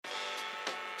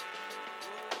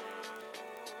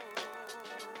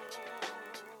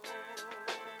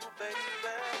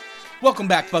Welcome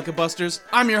back, Bucket Busters.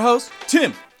 I'm your host,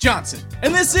 Tim Johnson,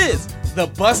 and this is the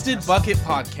Busted Bucket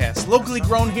Podcast, locally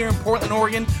grown here in Portland,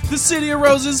 Oregon, the City of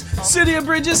Roses, City of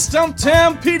Bridges,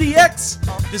 Stumptown,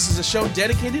 PDX. This is a show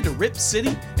dedicated to Rip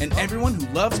City and everyone who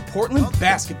loves Portland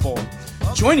basketball.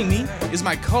 Joining me is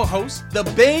my co-host, the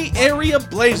Bay Area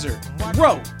Blazer,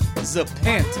 Ro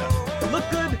Zapanta. Look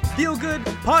good, feel good,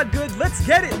 pod good, let's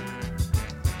get it!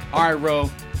 All right, Ro,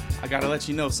 I gotta let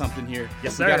you know something here.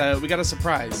 Yes, sir. We got a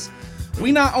surprise.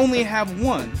 We not only have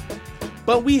one,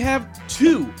 but we have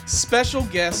two special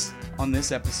guests on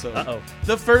this episode. Uh-oh.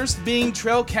 The first being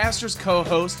Trailcasters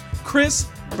co-host Chris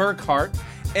Burkhardt,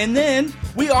 and then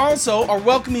we also are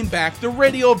welcoming back the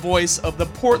radio voice of the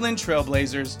Portland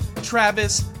Trailblazers,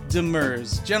 Travis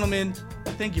Demers. Gentlemen,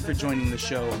 thank you for joining the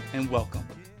show and welcome.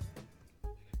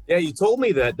 Yeah, you told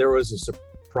me that there was a surprise.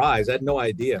 I had no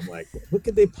idea. I'm like, what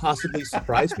could they possibly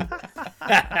surprise me with?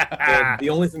 And the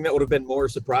only thing that would have been more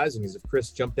surprising is if Chris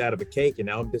jumped out of a cake, and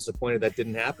now I'm disappointed that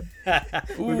didn't happen.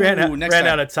 We ran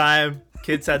out of time.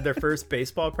 Kids had their first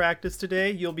baseball practice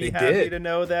today. You'll be happy to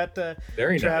know that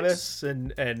Very Travis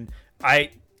nice. and I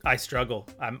struggle.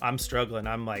 I'm struggling.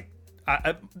 I'm like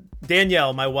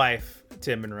Danielle, my wife,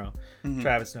 Tim Monroe. Mm-hmm.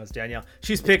 Travis knows Danielle.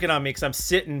 She's picking on me because I'm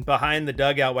sitting behind the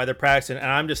dugout while they're practicing, and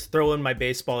I'm just throwing my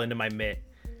baseball into my mitt.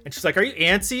 And she's like, "Are you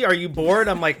antsy? Are you bored?"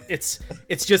 I'm like, "It's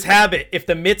just habit. If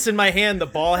the mitt's in my hand, the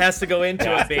ball has to go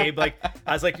into it, babe." Like,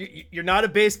 I was like, "You're not a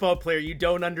baseball player. You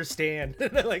don't understand."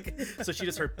 Like, so she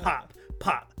just heard pop,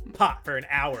 pop, pop for an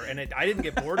hour, and I didn't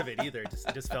get bored of it either. It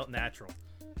just felt natural.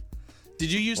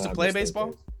 Did you used to play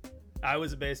baseball? I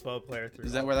was a baseball player.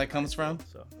 Is that where that comes from?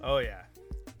 So, oh yeah.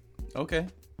 Okay.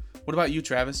 What about you,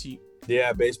 Travis?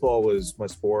 Yeah, baseball was my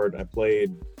sport. I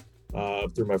played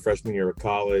through my freshman year of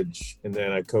college, and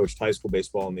then I coached high school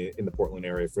baseball in the Portland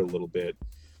area for a little bit.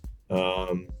 But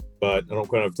I don't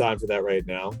quite have time for that right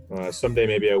now. Someday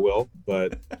maybe I will.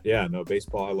 But yeah, no,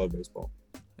 baseball. I love baseball.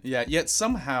 Yeah. Yet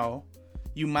somehow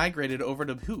you migrated over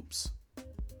to hoops.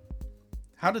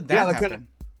 How did that happen?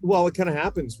 It kind of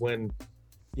happens when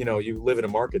you live in a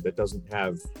market that doesn't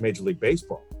have Major League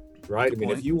Baseball, right? Good I mean,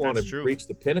 point. if you want That's to true. reach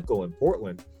the pinnacle in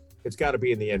Portland, it's got to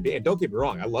be in the NBA. And don't get me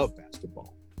wrong, I love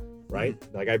basketball. Right?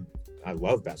 Mm-hmm. Like I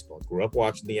love basketball. I grew up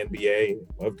watching the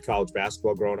NBA, loved college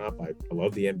basketball growing up. I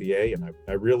love the NBA, and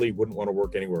I really wouldn't want to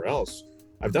work anywhere else.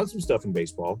 I've done some stuff in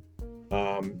baseball,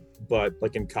 but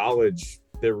like in college,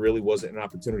 there really wasn't an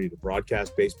opportunity to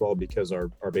broadcast baseball because our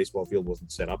baseball field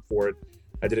wasn't set up for it.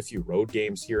 I did a few road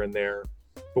games here and there,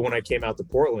 but when I came out to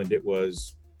Portland, it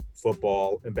was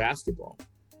football and basketball.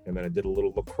 And then I did a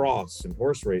little lacrosse and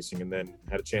horse racing, and then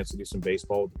had a chance to do some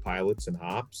baseball with the Pilots and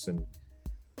Hops, and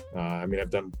I've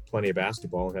done plenty of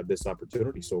basketball and had this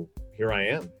opportunity. So here I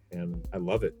am, and I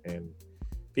love it. And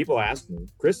people ask me,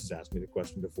 Chris has asked me the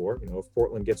question before, if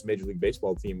Portland gets a Major League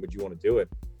Baseball team, would you want to do it?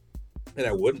 And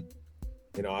I wouldn't.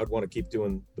 I'd want to keep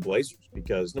doing the Blazers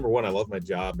because, number one, I love my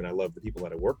job and I love the people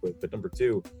that I work with. But number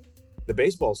two, the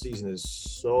baseball season is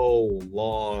so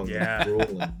long and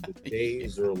grueling. The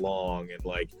days are long.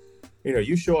 And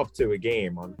you show up to a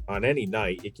game on any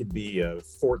night, it could be a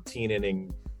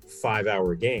 14-inning,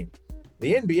 5-hour game.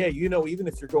 The NBA, even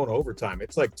if you're going overtime,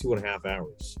 it's like 2.5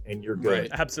 hours and you're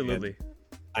good. Right. Absolutely. And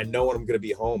I know when I'm going to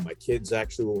be home. My kids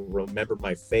actually will remember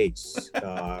my face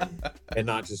and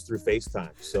not just through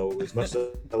FaceTime. So as much as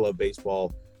I love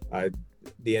baseball,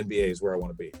 the NBA is where I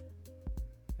want to be.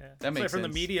 Yeah. That makes from sense.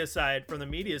 From the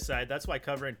media side, that's why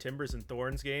covering Timbers and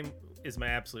Thorns game is my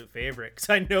absolute favorite, because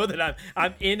I know that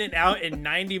I'm in and out in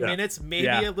 90 minutes, maybe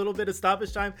a little bit of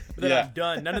stoppage time, but then I'm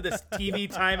done. None of this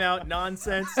TV timeout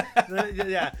nonsense.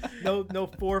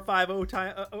 No 4 or 5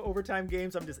 overtime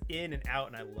games. I'm just in and out,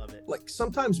 and I love it. Like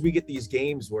sometimes we get these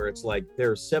games where it's like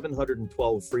there are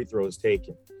 712 free throws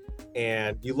taken,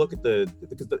 and you look at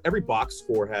because every box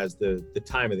score has the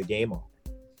time of the game on.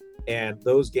 And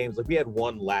those games, like we had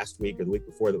one last week or the week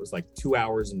before that was like 2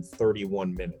 hours and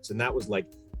 31 minutes. And that was like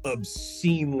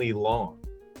obscenely long.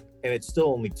 And it's still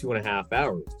only 2.5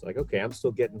 hours. It's like, okay, I'm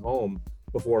still getting home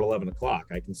before 11 o'clock.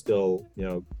 I can still,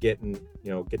 get to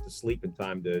sleep in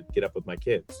time to get up with my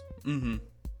kids. Mm-hmm.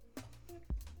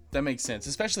 That makes sense,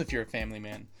 especially if you're a family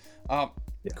man.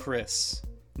 Chris,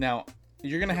 now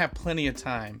you're going to have plenty of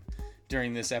time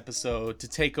during this episode to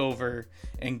take over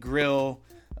and grill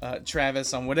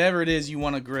Travis on whatever it is you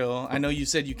want to grill. I know you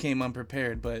said you came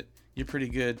unprepared, but you're pretty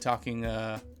good talking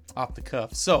off the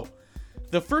cuff. So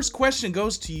the first question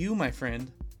goes to you, my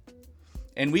friend.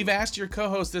 And we've asked your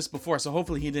co-host this before, so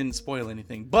hopefully he didn't spoil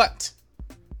anything. But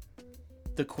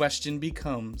the question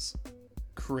becomes,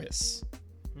 Chris.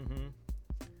 Mm-hmm.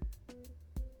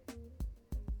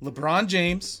 LeBron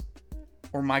James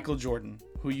or Michael Jordan?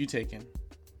 Who you taking?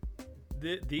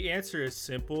 The answer is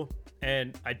simple,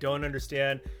 and I don't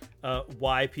understand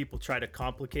why people try to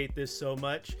complicate this so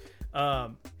much.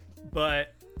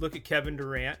 But look at Kevin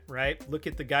Durant, right? Look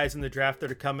at the guys in the draft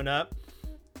that are coming up.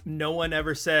 No one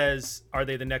ever says, are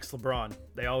they the next LeBron?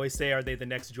 They always say, are they the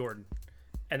next Jordan?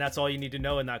 And that's all you need to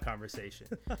know in that conversation.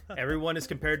 Everyone is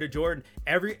compared to Jordan.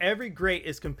 Every great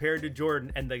is compared to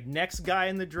Jordan, and the next guy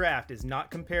in the draft is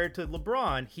not compared to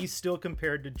LeBron. He's still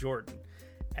compared to Jordan.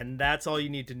 And that's all you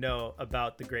need to know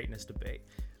about the greatness debate.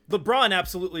 LeBron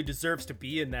absolutely deserves to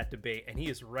be in that debate, and he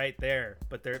is right there.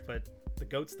 But the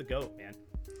GOAT's the GOAT, man.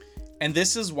 And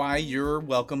this is why you're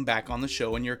welcome back on the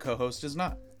show and your co-host is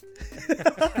not.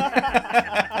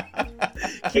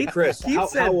 Hey, Chris,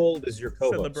 how old is your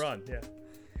co-host? LeBron, yeah.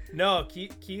 No,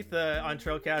 Keith on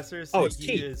Trailcasters. Oh, it's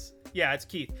Keith. It's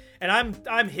Keith. And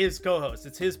I'm his co-host.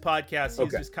 It's his podcast.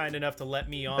 He's just kind enough to let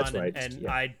me on. That's right. And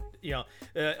I,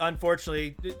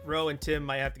 unfortunately, Ro and Tim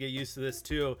might have to get used to this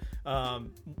too.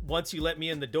 Once you let me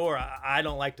in the door, I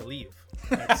don't like to leave.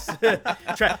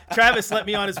 Travis let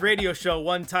me on his radio show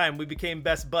one time. We became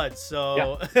best buds.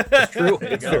 So it's true.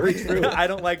 It's very true. I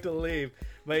don't like to leave.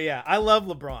 But yeah, I love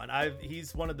LeBron.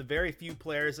 He's one of the very few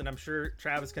players, and I'm sure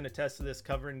Travis can attest to this,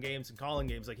 covering games and calling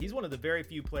games. Like, he's one of the very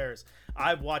few players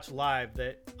I've watched live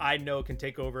that I know can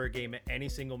take over a game at any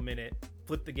single minute,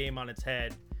 flip the game on its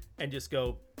head, and just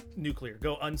go nuclear,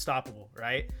 go unstoppable,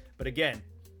 right? But again,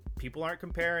 people aren't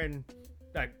comparing.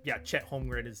 Chet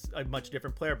Holmgren is a much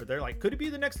different player, but they're like, could he be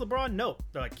the next LeBron? No.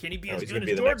 They're like, can he be as good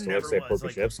as Jordan ever was?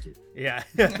 Like, yeah.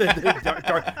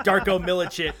 Darko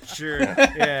Milicic, sure.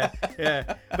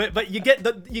 Yeah. But you get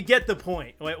the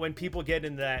point. When people get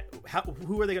into that,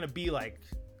 who are they going to be like?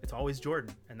 It's always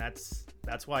Jordan, and that's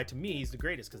why, to me, he's the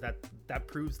greatest, because that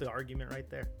proves the argument right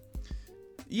there.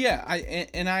 Yeah,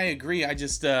 I agree. I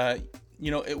just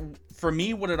for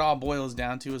me, what it all boils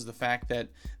down to is the fact that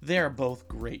they're both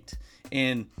great.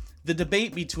 And the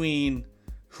debate between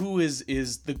who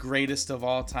is the greatest of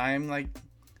all time, like,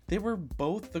 they were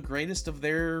both the greatest of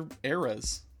their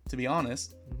eras, to be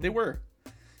honest. They were.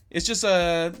 It's just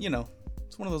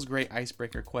it's one of those great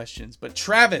icebreaker questions. But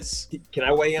Travis, can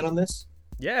I weigh in on this?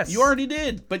 Yes. You already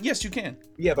did, but yes, you can.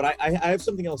 Yeah, but I have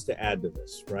something else to add to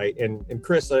this, right? And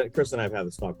Chris and I have had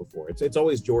this talk before. It's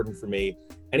always Jordan for me.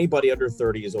 Anybody under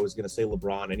 30 is always going to say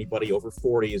LeBron. Anybody over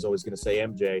 40 is always going to say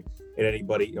MJ. And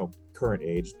anybody, current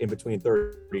age, in between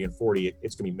 30 and 40,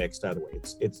 it's going to be mixed either way.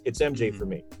 It's MJ for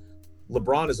me.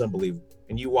 LeBron is unbelievable.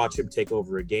 And you watch him take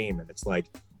over a game, and it's like,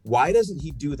 why doesn't he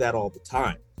do that all the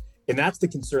time? And that's the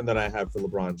concern that I have for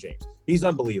LeBron James. He's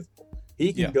unbelievable.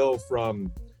 He can go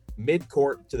from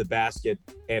mid-court to the basket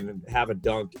and have a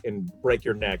dunk and break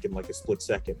your neck in like a split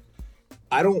second.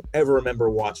 I don't ever remember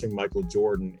watching Michael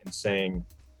Jordan and saying,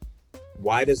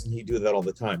 why doesn't he do that all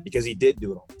the time? Because he did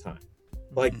do it all the time.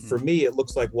 Like, for me, it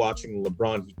looks like watching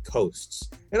LeBron, he coasts.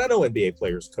 And I know NBA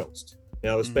players coast,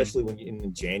 especially when you're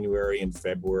in January and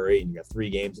February and you got 3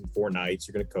 games in 4 nights,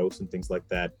 you're going to coast and things like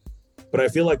that. But I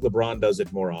feel like LeBron does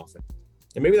it more often.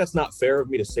 And maybe that's not fair of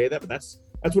me to say that, but that's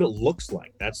what it looks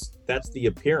like. That's the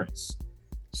appearance.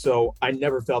 So I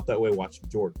never felt that way watching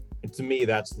Jordan. And to me,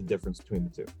 that's the difference between the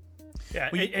two. Yeah.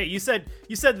 Hey, you said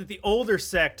that the older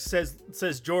sect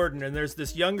says Jordan, and there's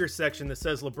this younger section that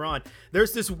says LeBron.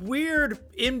 There's this weird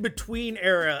in between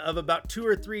era of about 2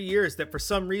 or 3 years that for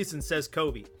some reason says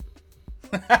Kobe.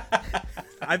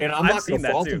 I'm not going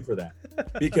to fault him for that,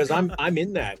 because I'm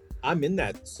in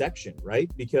that section, right?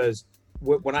 Because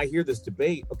when I hear this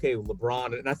debate, okay,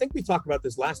 LeBron, and I think we talked about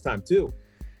this last time too.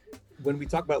 When we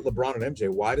talk about LeBron and MJ,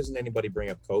 why doesn't anybody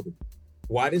bring up Kobe?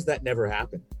 Why does that never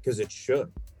happen? Because it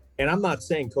should. And I'm not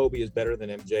saying Kobe is better than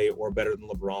MJ or better than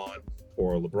LeBron,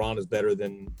 or LeBron is better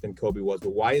than Kobe was,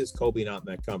 but why is Kobe not in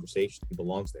that conversation? He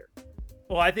belongs there.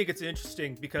 Well, I think it's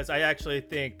interesting because I actually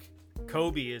think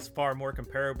Kobe is far more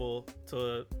comparable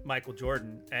to Michael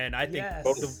Jordan. And I think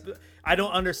I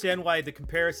don't understand why the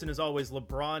comparison is always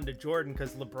LeBron to Jordan,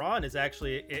 because LeBron is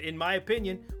actually, in my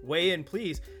opinion, weigh in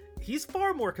please, he's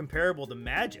far more comparable to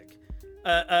Magic.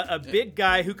 A big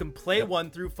guy who can play 1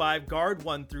 through 5, guard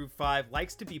 1 through 5,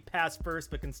 likes to be pass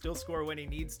first, but can still score when he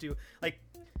needs to. Like,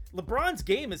 LeBron's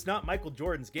game is not Michael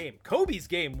Jordan's game. Kobe's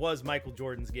game was Michael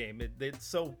Jordan's game. It's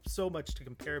so much to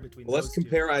compare between those Let's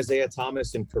compare two. Isaiah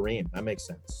Thomas and Kareem. That makes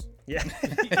sense. Yeah.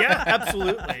 Yeah,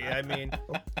 absolutely. I mean,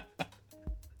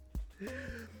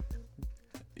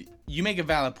 you make a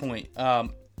valid point.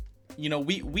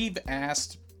 We've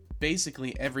asked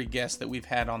basically every guest that we've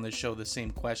had on this show the same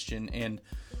question, and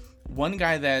one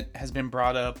guy that has been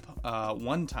brought up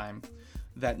one time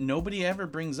that nobody ever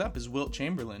brings up is Wilt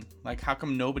Chamberlain. Like, how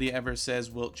come nobody ever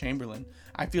says Wilt Chamberlain?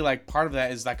 I feel like part of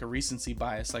that is like a recency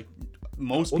bias. Like,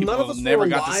 most people none of us never were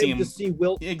got to see him. alive to see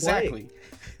Wilt Exactly. play.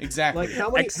 Exactly. Like,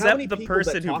 how many the people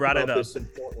person that who talk brought it about up. this in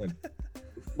Portland,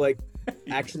 like,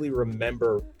 actually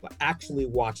remember actually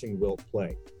watching Wilt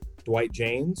play? Dwight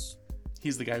James.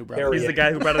 He's the guy who brought Harry- it He's up. the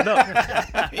guy who brought it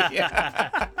up.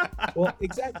 Yeah. Well,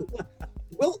 exactly. Look,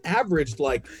 Wilt averaged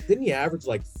didn't he average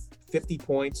like 50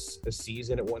 points a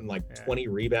season? It won like 20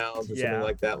 rebounds or something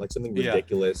like that, like something Yeah.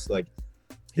 ridiculous. Like,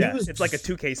 he was it's like a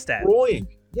 2K stat. destroying.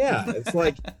 Yeah, it's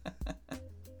like,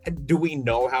 do we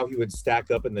know how he would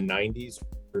stack up in the 90s?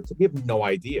 We have no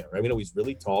idea. Right? We know he's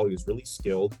really tall, he was really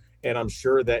skilled, and I'm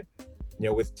sure that,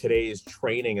 with today's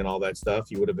training and all that stuff,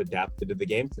 he would have adapted to the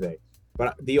game today.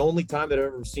 But the only time that I've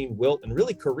ever seen Wilt, and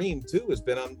really Kareem too, has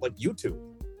been on like YouTube.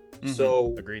 Mhm.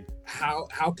 So Agreed.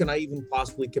 how can I even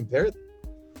possibly compare them?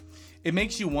 It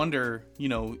makes you wonder,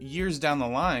 years down the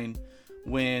line,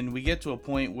 when we get to a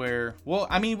point where, well,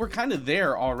 I mean, we're kind of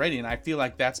there already, and I feel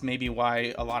like that's maybe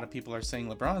why a lot of people are saying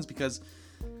LeBron's, because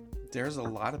there's a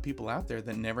lot of people out there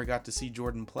that never got to see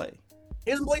Jordan play,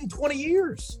 He hasn't played in 20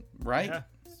 years. right? Yeah,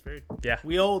 it's very, yeah.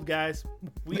 We old, guys.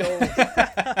 We old.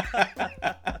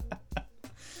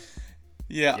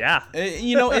 Yeah. Yeah.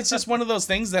 It's just one of those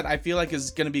things that I feel like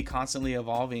is going to be constantly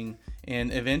evolving,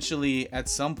 and eventually at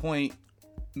some point,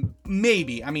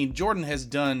 maybe. I mean, Jordan has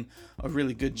done a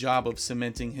really good job of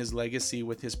cementing his legacy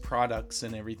with his products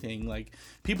and everything. Like,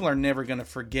 people are never going to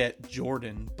forget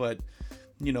Jordan, but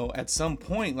at some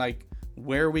point, like,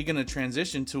 where are we going to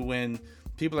transition to when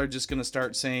people are just going to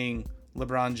start saying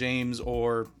LeBron James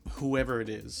or whoever it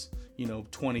is,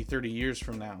 20, 30 years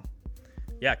from now?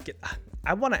 Yeah,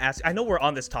 I want to ask, I know we're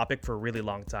on this topic for a really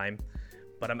long time,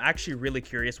 but I'm actually really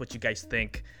curious what you guys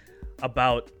think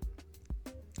about,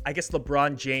 I guess,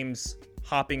 LeBron James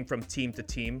hopping from team to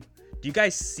team. Do you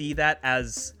guys see that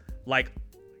as like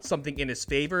something in his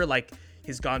favor? Like,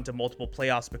 he's gone to multiple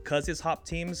playoffs because he's hopped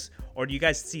teams? Or do you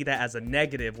guys see that as a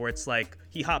negative, where it's like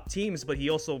he hopped teams, but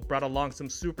he also brought along some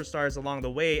superstars along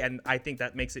the way, and I think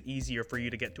that makes it easier for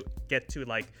you to get to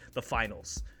like the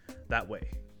finals that way?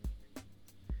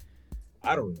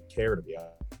 I don't really care, to be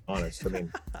honest. I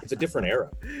mean, it's a different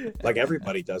era. Like,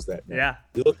 everybody does that now. Yeah.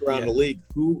 You look around the league,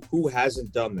 who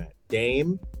hasn't done that?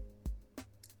 Dame.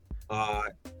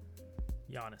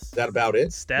 Giannis. Is that about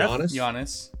it? Steph?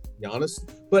 Giannis.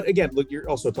 But again, look, you're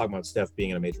also talking about Steph being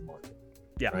in a major market.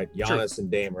 Yeah. Right? Giannis and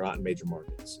Dame are not in major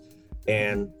markets.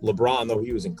 And LeBron, though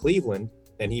he was in Cleveland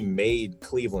and he made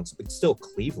Cleveland, it's still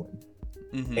Cleveland.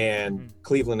 Mm-hmm. And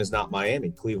Cleveland is not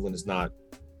Miami. Cleveland is not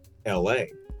LA.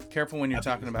 Careful when you're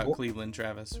talking about Cleveland,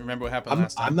 Travis. Remember what happened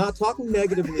last time? I'm not talking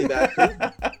negatively about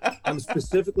Cleveland. I'm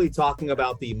specifically talking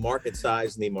about the market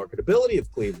size and the marketability of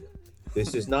Cleveland.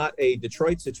 This is not a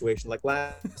Detroit situation like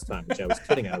last time, which I was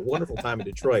kidding. I had a wonderful time in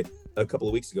Detroit a couple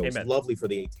of weeks ago. It was lovely for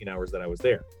the 18 hours that I was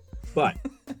there. But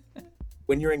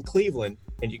when you're in Cleveland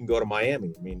and you can go to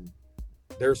Miami, I mean,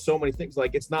 there's so many things.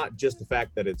 Like, it's not just the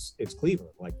fact that it's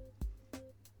Cleveland. Like,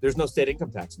 there's no state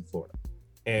income tax in Florida.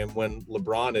 And when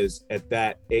LeBron is at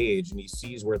that age and he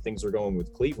sees where things are going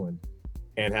with Cleveland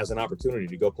and has an opportunity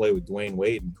to go play with Dwayne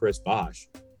Wade and Chris Bosh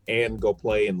and go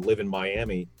play and live in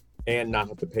Miami and not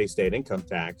have to pay state income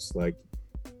tax, like,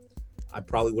 I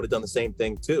probably would have done the same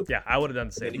thing too. Yeah, I would have done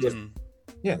the same.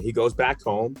 He goes back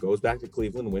home, goes back to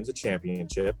Cleveland, and wins a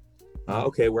championship.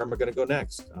 Okay, where am I going to go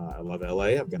next? I love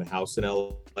LA. I've got a house in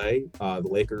LA. The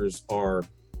Lakers are,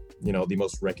 the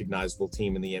most recognizable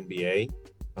team in the NBA.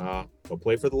 Go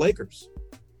play for the Lakers.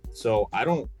 So I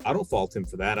don't fault him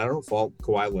for that. I don't fault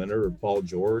Kawhi Leonard or Paul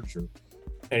George or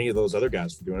any of those other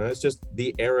guys for doing that. It's just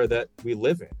the era that we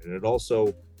live in. And it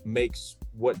also makes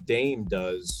what Dame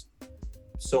does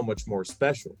so much more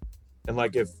special. And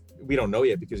like, if we don't know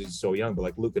yet because he's so young, but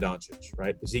like Luka Doncic,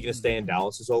 right? Is he going to stay in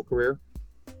Dallas his whole career?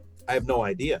 I have no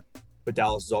idea. But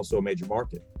Dallas is also a major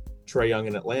market. Trae Young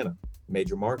in Atlanta,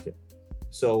 major market.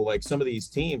 So like some of these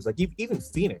teams, like even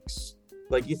Phoenix,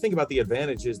 like you think about the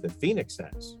advantages that Phoenix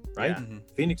has, right? Yeah.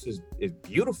 Phoenix is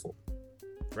beautiful.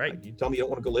 Right. Like, you tell me you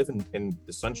don't want to go live in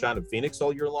the sunshine of Phoenix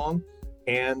all year long,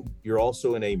 and you're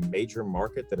also in a major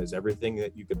market that has everything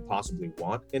that you could possibly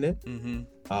want in it.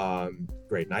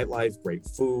 Great nightlife, great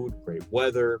food, great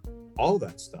weather, all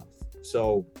that stuff.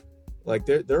 So like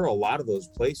there are a lot of those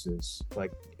places,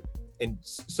 like, and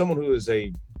someone who is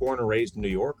a born and raised New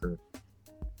Yorker,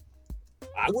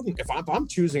 I wouldn't, if I'm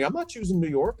choosing, I'm not choosing New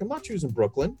York. I'm not choosing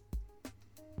Brooklyn.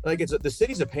 Like, the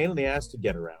city's a pain in the ass to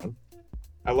get around.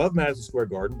 I love Madison Square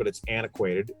Garden, but it's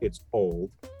antiquated. It's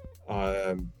old.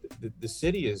 The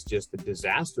city is just a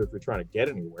disaster if you're trying to get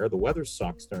anywhere. The weather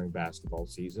sucks during basketball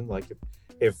season. Like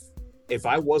if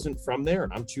I wasn't from there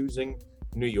and I'm choosing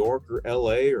New York or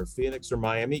LA or Phoenix or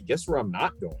Miami, guess where I'm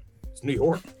not going? It's New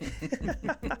York.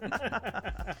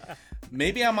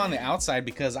 Maybe I'm on the outside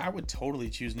because I would totally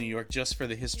choose New York just for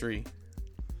the history.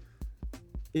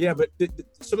 Yeah, but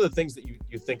some of the things that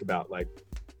you think about, like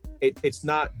it's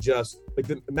not just like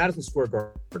the Madison Square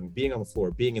Garden, being on the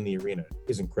floor, being in the arena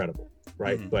is incredible,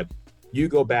 right? Mm-hmm. But you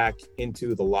go back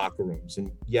into the locker rooms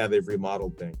and yeah, they've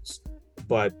remodeled things,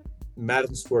 but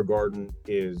Madison Square Garden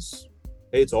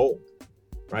it's old,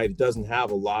 right? It doesn't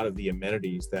have a lot of the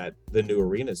amenities that the new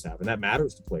arenas have, and that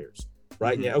matters to players,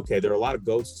 right? Mm-hmm. Yeah, okay, there are a lot of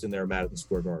ghosts in there at Madison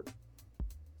Square Garden,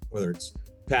 whether it's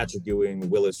Patrick Ewing,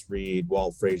 Willis Reed,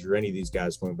 Walt Frazier, any of these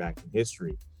guys going back in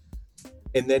history.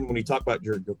 And then when you talk about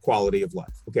your quality of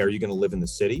life, okay, are you going to live in the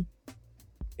city?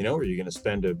 You know, are you going to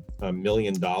spend $1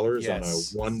 million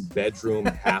yes. on a 1-bedroom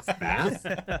half bath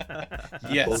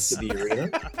yes. close to the arena?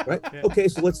 Right? Yeah. Okay,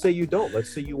 so let's say you don't.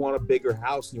 Let's say you want a bigger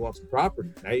house and you want some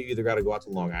property. Now you either got to go out to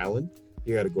Long Island,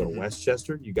 you got to go to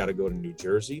Westchester, you got to go to New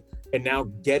Jersey, and now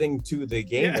getting to the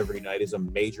game every night is a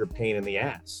major pain in the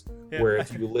ass. Yeah. Where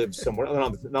if you live somewhere,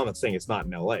 I'm not saying it's not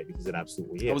in LA because it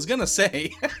absolutely is. I was gonna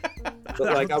say, but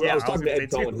like I was talking to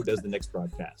Ed Cohen, who does the Knicks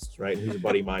broadcasts, right? And he's a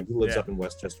buddy of mine who lives up in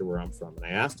Westchester, where I'm from. And I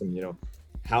asked him, you know,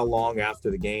 how long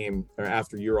after the game or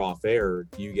after you're off air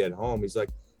do you get home? He's like,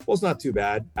 well, it's not too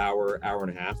bad, hour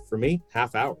and a half. For me,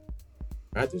 half hour.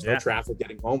 Right? There's no traffic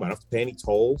getting home. I don't have to pay any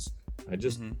tolls. I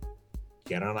just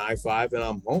get on I-5 and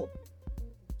I'm home.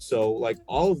 So like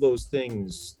all of those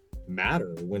things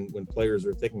matter when players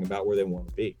are thinking about where they want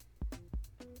to be.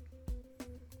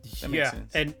 Yeah,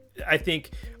 and I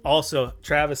think also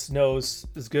Travis knows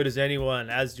as good as anyone,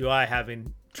 as do I,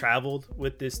 having traveled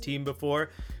with this team before.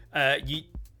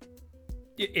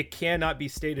 It cannot be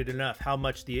stated enough how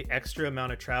much the extra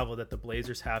amount of travel that the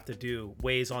Blazers have to do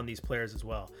weighs on these players as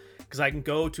well. Because I can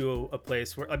go to a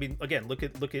place where, I mean, again, look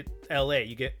at LA.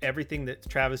 You get everything that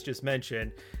Travis just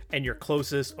mentioned, and your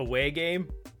closest away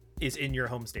game is in your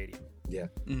home stadium. Yeah.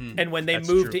 Mm-hmm. And when they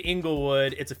move to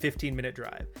Inglewood, it's a 15-minute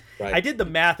drive. Right. I did the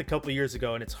math a couple of years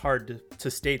ago, and it's hard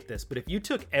to state this, but if you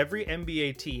took every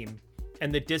NBA team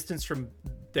and the distance from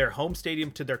their home stadium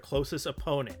to their closest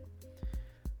opponent,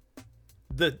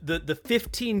 the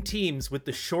 15 teams with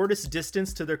the shortest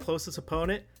distance to their closest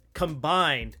opponent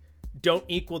combined don't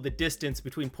equal the distance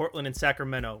between Portland and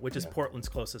Sacramento, which is Portland's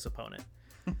closest opponent.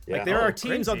 Like there are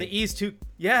teams on the East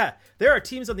there are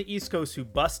teams on the East Coast who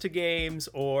bus to games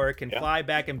or can fly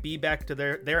back and be back to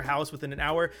their house within an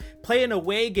hour, play an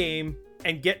away game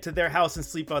and get to their house and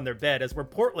sleep on their bed. As where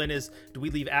Portland is, do we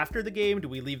leave after the game? Do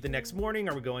we leave the next morning?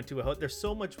 Are we going to a hotel? There's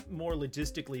so much more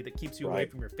logistically that keeps you away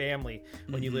from your family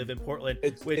when you live in Portland.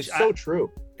 It's so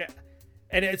true. Yeah.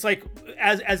 And it's like,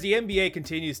 as the NBA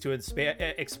continues to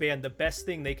expand, the best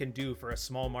thing they can do for a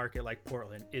small market like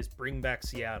Portland is bring back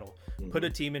Seattle, put a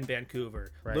team in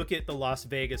Vancouver, look at the Las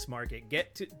Vegas market,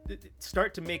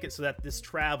 start to make it so that this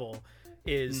travel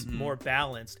is more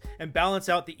balanced and balance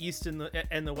out the East and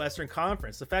the Western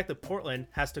Conference. The fact that Portland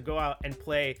has to go out and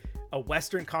play a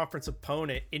Western Conference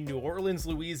opponent in New Orleans,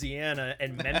 Louisiana,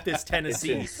 and Memphis,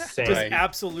 Tennessee just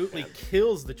absolutely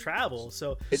kills the travel.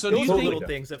 So those are little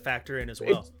things that factor in as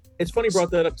well. It's funny you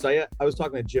brought that up because I was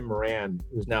talking to Jim Moran,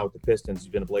 who's now with the Pistons. He's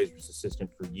been a Blazers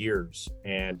assistant for years,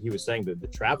 and he was saying that the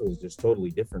travel is just totally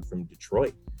different from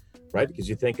Detroit, right? Because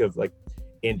you think of like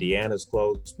Indiana's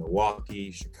close,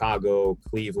 Milwaukee, Chicago,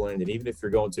 Cleveland, and even if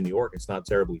you're going to New York, it's not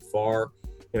terribly far.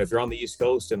 You know, if you're on the East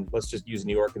Coast, and let's just use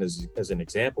New York as an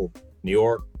example, New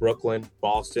York, Brooklyn,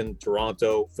 Boston,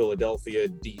 Toronto, Philadelphia,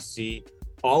 DC,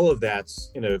 all of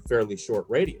that's in a fairly short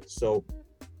radius. So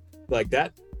like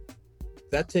that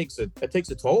takes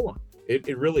a toll on it.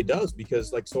 It really does,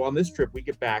 because like, so on this trip, we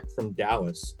get back from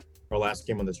Dallas, our last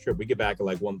game on this trip, we get back at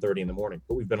like 1:30 in the morning,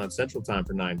 but we've been on Central Time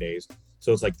for 9 days.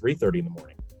 So it's like 3:30 in the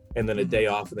morning, and then a day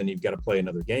off, and then you've got to play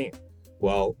another game.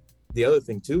 Well, the other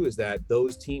thing too is that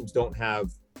those teams don't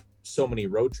have so many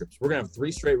road trips. We're gonna have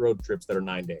 3 straight road trips that are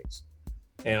 9 days.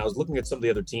 And I was looking at some of the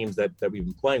other teams that we've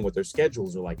been playing with. Their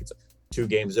schedules are like, it's 2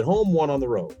 games at home, 1 on the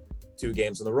road, 2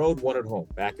 games on the road, 1 at home,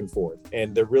 back and forth.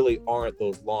 And there really aren't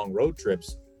those long road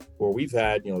trips where we've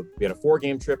had, you know, we had a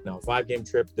 4-game trip, now a 5-game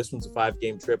trip. This one's a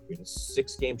 5-game trip. We had a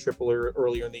 6-game trip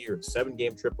earlier in the year, a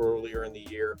 7-game trip earlier in the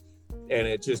year. And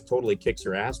it just totally kicks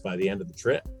your ass by the end of the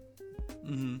trip.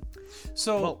 Mm-hmm.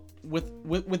 So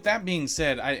with that being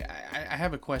said, I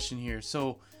have a question here.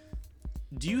 So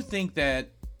do you think that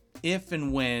if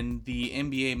and when the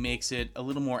NBA makes it a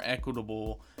little more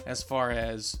equitable as far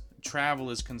as travel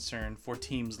is concerned for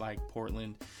teams like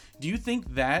Portland, do you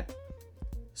think that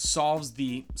solves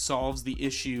the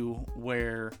issue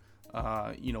where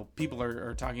people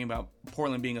are talking about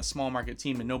Portland being a small market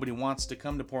team and nobody wants to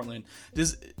come to Portland?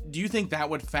 Do you think that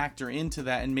would factor into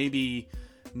that and maybe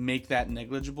make that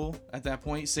negligible at that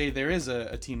point? Say there is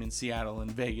a team in Seattle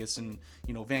and Vegas and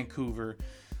Vancouver,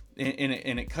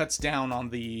 and it cuts down on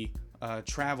the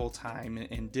travel time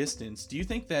and distance. Do you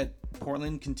think that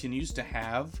Portland continues to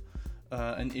have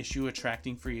an issue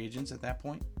attracting free agents at that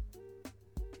point?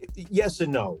 Yes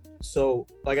and no. So,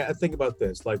 like, I think about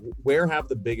this, like, where have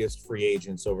the biggest free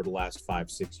agents over the last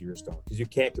 5-6 years gone? Because you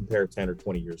can't compare 10 or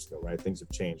 20 years ago, right? Things have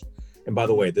changed. And by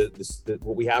the way,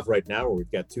 what we have right now, where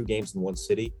we've got 2 games in one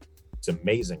city, it's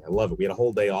amazing. I love it. We had a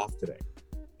whole day off today,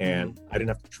 and I didn't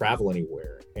have to travel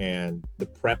anywhere. And the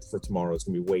prep for tomorrow is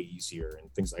going to be way easier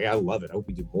and things like that. I love it. I hope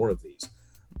we do more of these.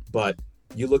 But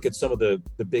you look at some of the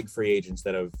big free agents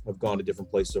that have gone to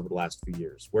different places over the last few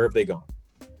years. Where have they gone?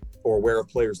 Or where are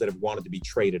players that have wanted to be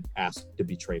traded asked to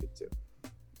be traded to?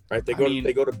 Right? They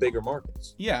go to bigger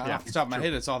markets. Yeah, off the top of my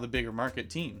head, it's all the bigger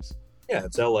market teams. Yeah,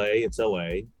 it's LA.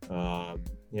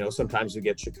 Sometimes you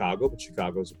get Chicago, but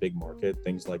Chicago's a big market,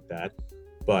 things like that.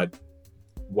 But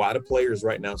why do players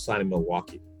right now sign in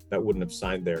Milwaukee that wouldn't have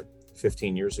signed there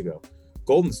 15 years ago?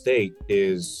 Golden State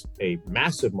is a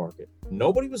massive market.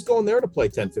 Nobody was going there to play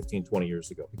 10, 15, 20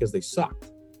 years ago because they sucked.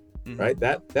 Right?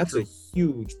 That's a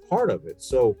huge part of it.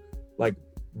 So, like,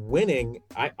 winning,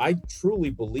 I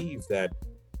truly believe that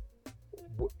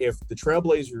if the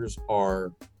Trailblazers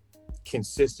are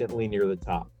consistently near the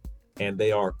top and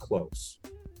they are close,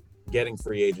 getting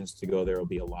free agents to go there will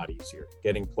be a lot easier.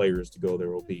 Getting players to go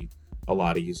there will be a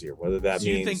lot easier. Whether that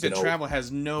means, you think that travel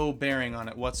has no bearing on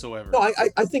it whatsoever? No,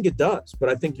 I think it does, but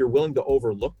I think you're willing to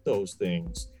overlook those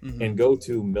things and go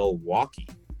to Milwaukee.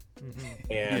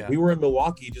 And we were in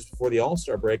Milwaukee just before the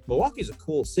All-Star break. Milwaukee's a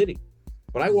cool city,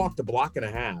 but I walked a block and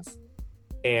a half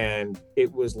and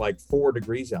it was like 4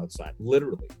 degrees outside,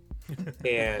 literally.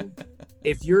 And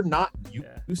if you're not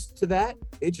used to that,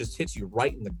 it just hits you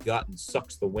right in the gut and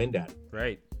sucks the wind out of you.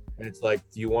 Right. And it's like,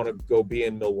 do you want to go be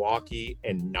in Milwaukee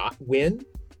and not win?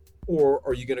 Or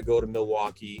are you going to go to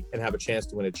Milwaukee and have a chance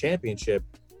to win a championship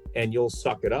and you'll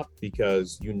suck it up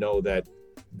because you know that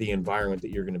the environment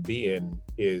that you're going to be in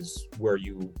is where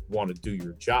you want to do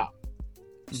your job.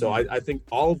 So I think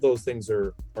all of those things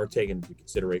are taken into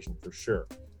consideration for sure.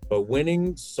 But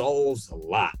winning solves a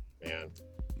lot, man.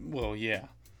 Well, yeah.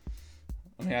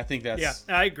 I mean, I think that's... Yeah,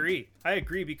 I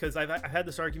agree because I've had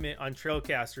this argument on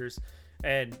Trailcasters,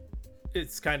 and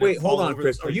it's kind of... Wait, hold on,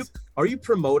 Chris. Are you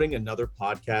promoting another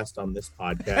podcast on this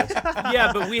podcast?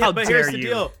 Yeah, but here's the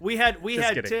deal. We had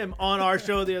Tim on our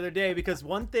show the other day because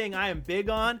one thing I am big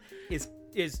on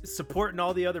is supporting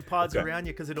all the other pods around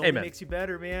you because it only makes you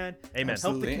better, man. Amen.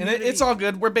 Absolutely. And it's all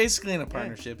good. We're basically in a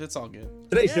partnership. It's all good.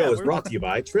 Today's show is brought to you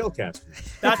by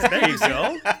Trailcasters. There you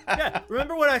go. Yeah.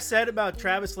 Remember what I said about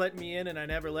Travis letting me in and I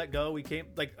never let go? We came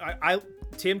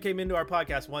Tim came into our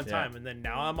podcast one time and then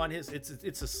now I'm on his.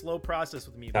 It's a slow process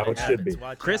with me. How it should be.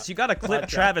 Chris, you got to clip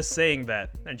Travis saying that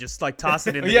and just like toss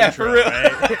it in the intro. For real.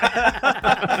 Right?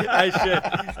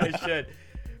 I should.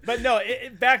 But no,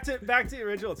 back to the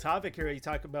original topic here. You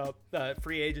talk about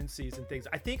free agencies and things.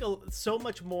 I think so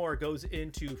much more goes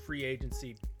into free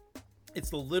agency.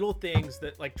 It's the little things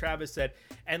that, like Travis said,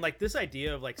 and like this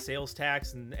idea of like sales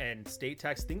tax and state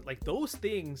tax thing, like those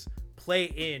things play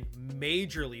in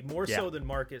majorly more so than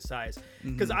market size.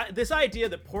 Because this idea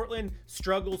that Portland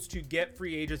struggles to get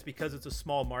free agents because it's a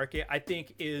small market, I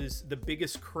think is the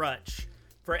biggest crutch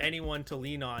for anyone to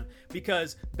lean on.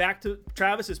 Because back to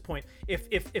Travis's point,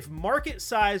 if market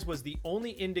size was the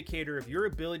only indicator of your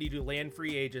ability to land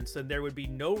free agents, then there would be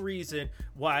no reason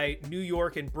why New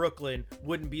York and Brooklyn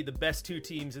wouldn't be the best 2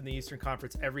 teams in the Eastern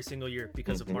Conference every single year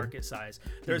because of market size.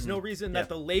 There's no reason that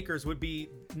the Lakers would be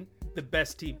the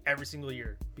best team every single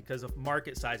year because of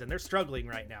market size, and they're struggling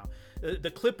right now.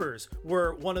 The Clippers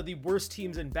were one of the worst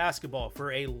teams in basketball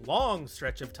for a long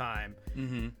stretch of time,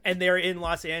 and they're in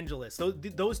Los Angeles.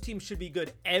 Those teams should be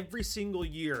good every single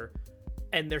year,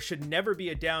 and there should never be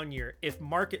a down year if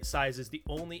market size is the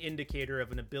only indicator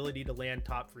of an ability to land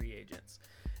top free agents.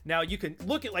 Now, you can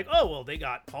look at like, oh, well, they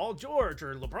got Paul George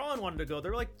or LeBron wanted to go.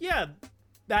 They're like, yeah,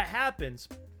 that happens.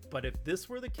 But if this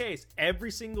were the case,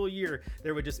 every single year,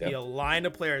 there would just be a line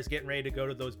of players getting ready to go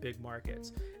to those big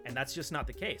markets. And that's just not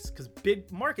the case because big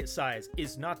market size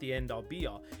is not the end all be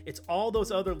all. It's all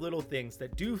those other little things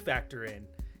that do factor in.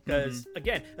 Because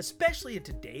again, especially in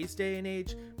today's day and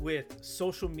age with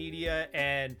social media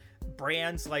and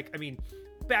brands, like, I mean,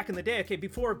 back in the day, okay,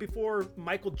 before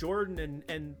Michael Jordan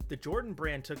and the Jordan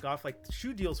brand took off, like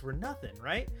shoe deals were nothing,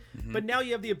 right? But now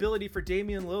you have the ability for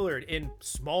Damian Lillard in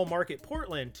small market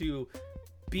Portland to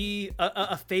be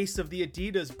a face of the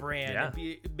Adidas brand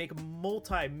and make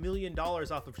multi-million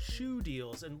dollars off of shoe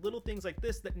deals and little things like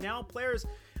this that now players,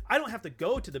 I don't have to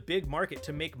go to the big market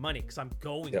to make money because I'm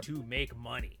going to make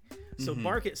money. So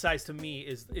market size to me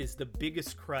is the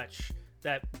biggest crutch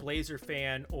that Blazer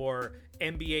fan or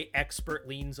NBA expert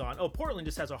leans on. Oh, Portland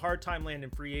just has a hard time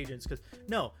landing free agents because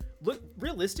look,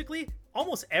 realistically,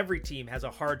 almost every team has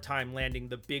a hard time landing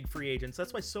the big free agents.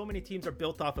 That's why so many teams are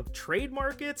built off of trade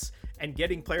markets and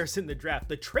getting players in the draft.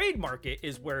 The trade market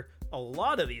is where a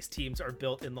lot of these teams are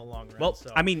built in the long run. Well,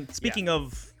 I mean, speaking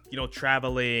of,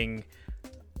 traveling,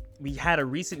 we had a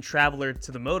recent traveler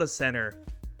to the Moda Center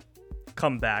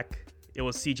come back. It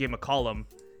was CJ McCollum.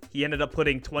 He ended up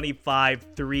putting 25,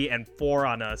 3, and 4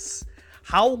 on us.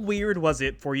 How weird was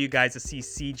it for you guys to see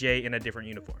CJ in a different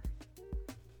uniform?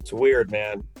 It's weird,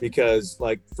 man, because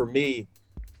like for me,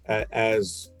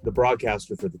 as the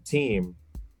broadcaster for the team,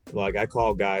 like I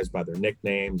call guys by their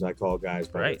nicknames. I call guys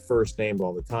by their first name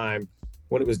all the time.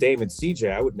 When it was Dame and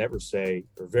CJ, I would never say,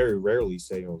 or very rarely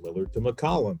say, Lillard to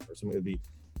McCollum, or something. It would be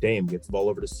Dame gets the ball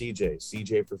over to CJ,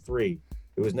 CJ for 3.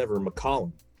 It was never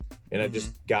McCollum. And I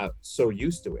just got so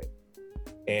used to it.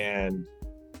 And,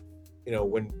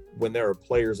 when there are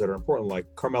players that are important, like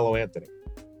Carmelo Anthony,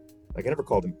 like I never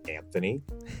called him Anthony.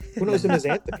 Who knows him as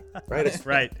Anthony, right?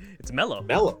 It's Melo.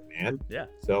 Melo, man. Yeah.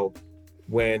 So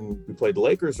when we played the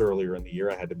Lakers earlier in the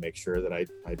year, I had to make sure that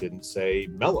I didn't say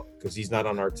Melo because he's not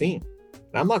on our team.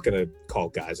 And I'm not going to call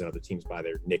guys on other teams by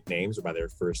their nicknames or by their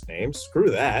first names. Screw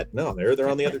that. No, they're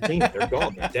on the other team. They're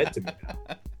gone. They're dead to me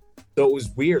now. So it was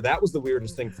weird. That was the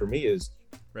weirdest thing for me is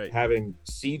having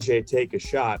CJ take a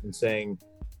shot and saying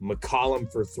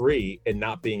McCollum for 3 and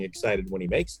not being excited when he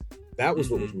makes it. That was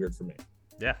what was weird for me.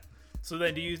 Yeah. So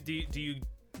then do you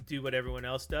do what everyone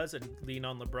else does and lean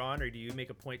on LeBron, or do you make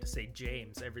a point to say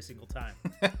James every single time?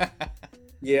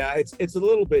 Yeah, it's a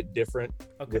little bit different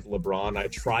with LeBron. I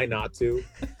try not to,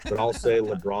 but I'll say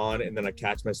LeBron and then I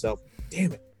catch myself,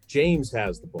 damn it, James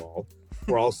has the ball.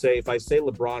 Or I'll say, if I say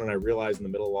LeBron and I realize in the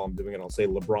middle while I'm doing it, I'll say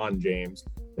LeBron James,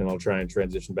 and I'll try and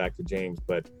transition back to James.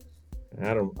 But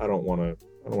I don't want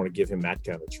to give him that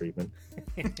kind of treatment.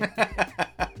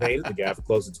 I hated the guy for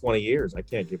close to 20 years. I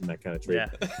can't give him that kind of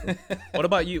treatment. Yeah. What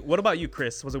about you,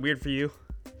 Chris? Was it weird for you?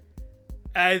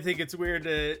 I think it's weird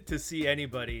to see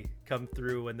anybody come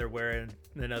through when they're wearing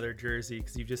another jersey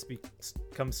because you've just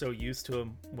become so used to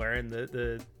them wearing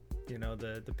the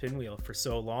pinwheel for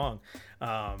so long.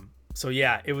 So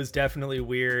yeah, it was definitely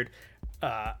weird,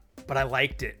 but I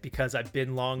liked it because I've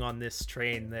been long on this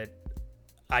train that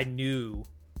I knew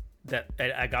that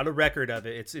I got a record of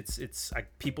it. It's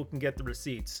people can get the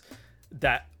receipts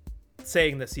that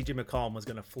saying that CJ McCollum was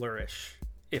going to flourish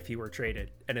if he were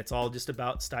traded, and it's all just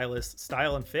about style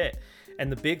and fit. And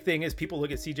the big thing is people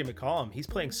look at CJ McCollum. He's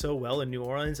playing so well in New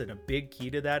Orleans, and a big key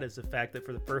to that is the fact that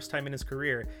for the first time in his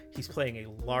career, he's playing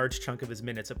a large chunk of his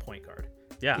minutes at point guard.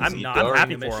 Yeah, I'm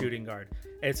happy him for at him. shooting guard.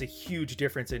 And it's a huge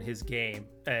difference in his game.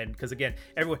 And because again,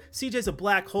 everyone, CJ's a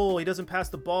black hole. He doesn't pass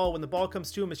the ball. When the ball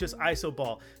comes to him, it's just ISO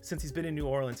ball. Since he's been in New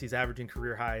Orleans, he's averaging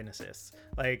career high in assists.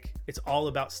 Like, it's all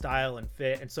about style and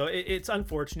fit. And so it's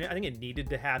unfortunate. I think it needed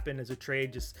to happen as a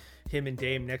trade. Just him and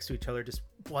Dame next to each other just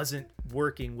wasn't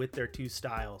working with their two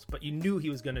styles. But you knew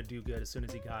he was going to do good as soon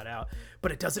as he got out.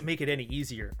 But it doesn't make it any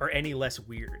easier or any less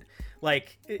weird.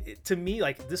 Like, to me,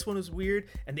 like, this one was weird.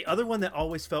 And the other one that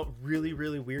always felt really,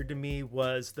 really weird to me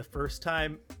was the first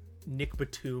time Nick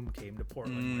Batum came to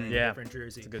Portland wearing a different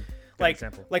jersey. It's a good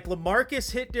example. Like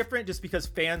LaMarcus hit different just because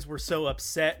fans were so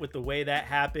upset with the way that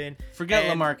happened. Forget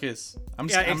LaMarcus. I'm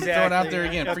throwing it out there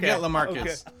again. Forget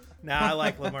LaMarcus. Okay. Nah, I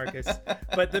like LaMarcus.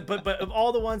 but of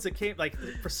all the ones that came, like,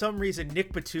 for some reason,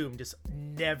 Nick Batum just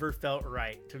never felt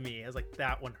right to me. I was like,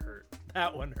 that one hurt.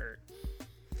 That one hurt.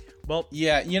 Well,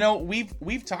 yeah, you know,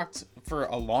 we've talked for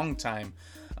a long time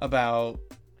about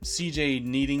CJ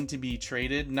needing to be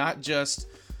traded, not just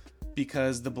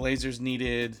because the Blazers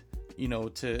needed, you know,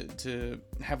 to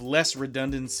have less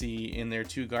redundancy in their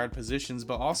two guard positions,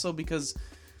 but also because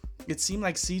it seemed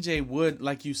like CJ would,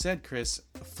 like you said, Chris,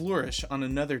 flourish on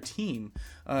another team,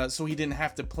 so he didn't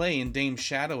have to play in Dame's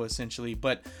shadow, essentially.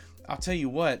 But I'll tell you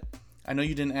what, I know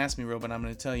you didn't ask me, Ro, but I'm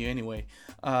going to tell you anyway.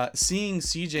 Seeing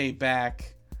CJ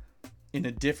back in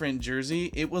a different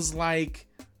jersey, it was like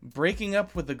breaking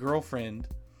up with a girlfriend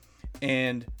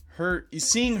and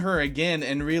seeing her again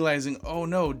and realizing, oh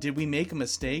no, did we make a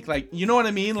mistake? Like, you know what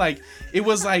I mean? Like, it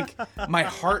was like my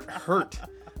heart hurt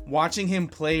watching him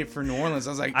play for New Orleans, I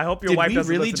was like, I hope your did wife we doesn't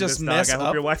really listen just to this, mess dog. I hope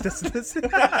up? your wife doesn't listen.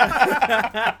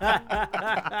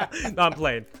 No, I'm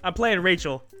playing. I'm playing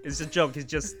Rachel. It's a joke. He's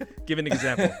just giving an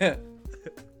example.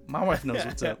 My wife knows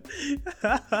what's up.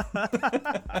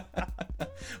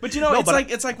 But you know, No, it's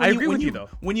but like I agree with you, though.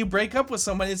 when you break up with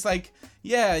somebody, it's like,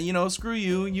 yeah, you know, screw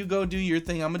you. You go do your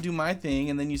thing. I'm gonna do my thing.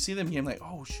 And then you see them here, I'm like,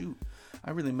 oh shoot,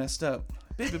 I really messed up.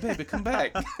 Baby, come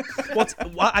back. Well,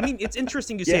 I mean, it's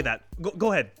interesting you say that.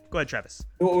 Go ahead, Travis.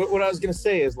 What I was gonna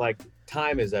say is like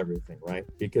time is everything, right?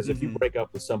 Because if you break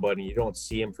up with somebody and you don't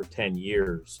see them for 10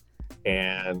 years,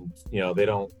 and you know they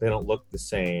don't look the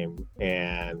same,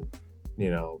 and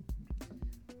you know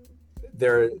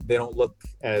they don't look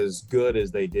as good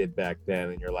as they did back then,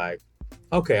 and you're like,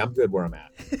 okay, I'm good where I'm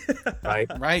at, right?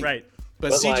 Right.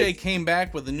 But CJ like, came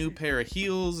back with a new pair of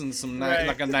heels and some Right.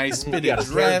 like a nice He fitted got a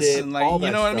dress hairnet, and all like, you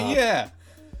that know what I mean? stuff.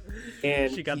 Yeah.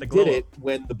 And She got he the did glow it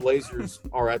when the Blazers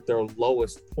are at their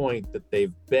lowest point that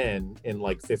they've been in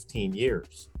like 15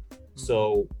 years.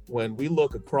 So when we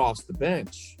look across the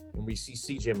bench and we see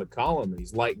CJ McCollum and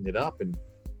he's lighting it up, and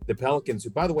the Pelicans, who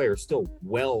by the way are still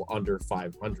well under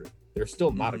 500, they're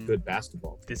still not a good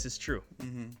basketball team. This is true.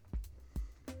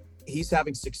 He's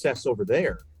having success over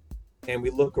there. And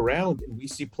we look around and we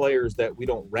see players that we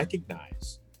don't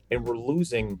recognize, and we're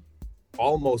losing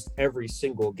almost every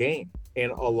single game.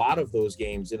 And a lot of those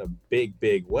games in a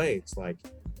big way. It's like,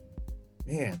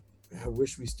 man, I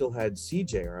wish we still had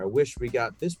CJ, or I wish we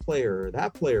got this player or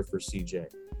that player for CJ.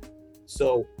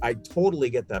 So I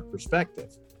totally get that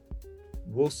perspective.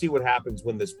 We'll see what happens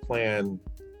when this plan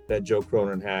that Joe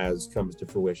Cronin has comes to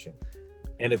fruition.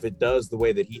 And if it does the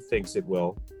way that he thinks it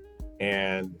will,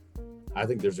 and I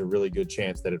think there's a really good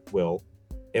chance that it will,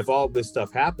 if all this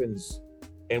stuff happens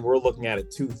and we're looking at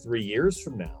it 2-3 years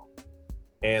from now,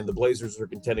 and the Blazers are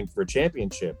contending for a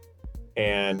championship,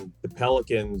 and the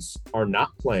Pelicans are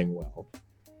not playing well,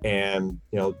 and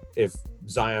you know, if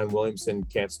Zion Williamson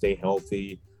can't stay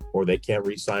healthy, or they can't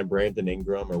re-sign Brandon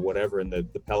Ingram or whatever, and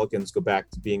the Pelicans go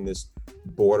back to being this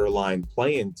borderline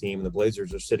play-in team, and the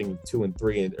Blazers are sitting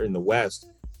 2-3 in the West,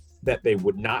 that they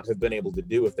would not have been able to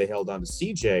do if they held on to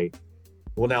CJ.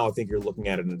 Well, now I think you're looking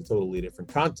at it in a totally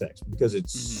different context, because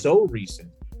it's so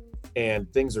recent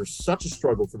and things are such a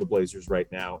struggle for the Blazers right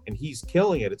now, and he's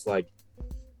killing it. It's like,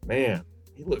 man,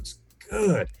 he looks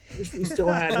good. I wish we still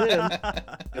had him.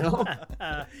 You know?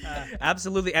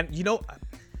 Absolutely. And you know,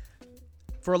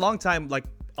 for a long time, like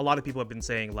a lot of people have been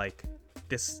saying, like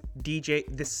this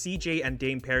CJ and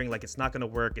Dame pairing, like it's not gonna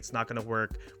work.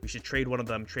 We should trade one of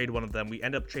them. We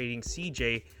end up trading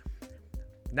CJ.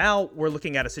 Now we're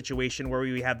looking at a situation where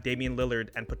we have Damian Lillard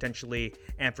and potentially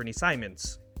Anthony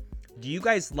Simons. Do you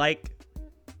guys like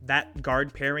that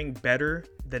guard pairing better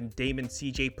than Dame and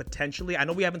CJ potentially? I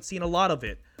know we haven't seen a lot of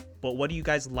it, but what do you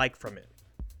guys like from it?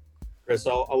 Chris,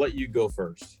 I'll let you go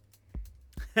first.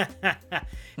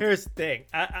 Here's the thing.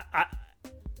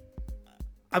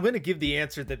 I'm going to give the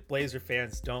answer that Blazer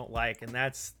fans don't like, and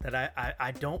that's that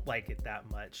I don't like it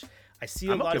that much. I see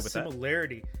a lot of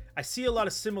similarity. I see a lot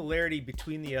of similarity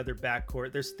between the other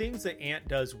backcourt. There's things that Ant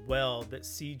does well that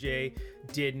CJ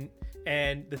didn't.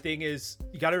 And the thing is,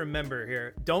 you got to remember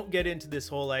here, don't get into this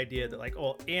whole idea that like,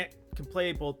 oh, Ant can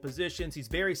play both positions. He's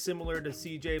very similar to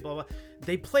CJ, blah, blah.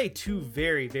 They play two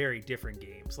very, very different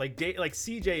games. Like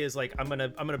CJ is like, I'm going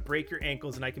to break your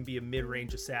ankles and I can be a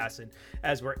mid-range assassin.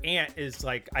 As where Ant is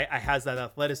like, I has that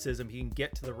athleticism. He can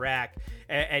get to the rack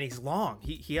and he's long.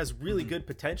 He has really good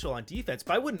potential on defense,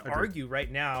 but I wouldn't argue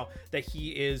right now that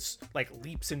he is like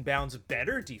leaps and bounds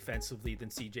better defensively than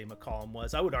CJ McCollum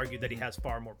was. I would argue that he has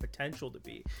far more potential to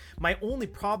be. My only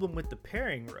problem with the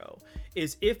pairing row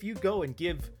is if you go and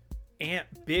give Ant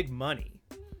big money,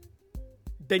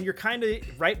 then you're kind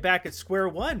of right back at square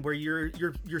one, where you're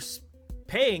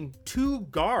paying two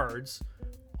guards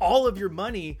all of your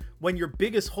money when your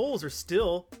biggest holes are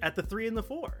still at the 3 and the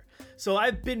 4. So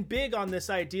I've been big on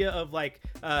this idea of like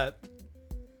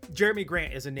Jeremy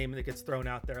Grant is a name that gets thrown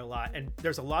out there a lot, and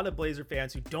there's a lot of Blazer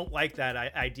fans who don't like that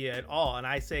idea at all. And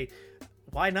I say,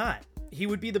 why not? He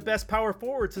would be the best power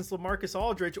forward since LaMarcus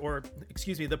Aldridge, or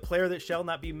excuse me, the player that shall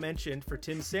not be mentioned for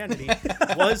Tim's sanity,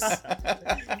 was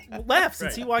left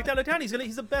since he walked out of town. He's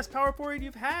the best power forward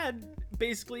you've had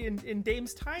basically in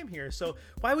Dame's time here. So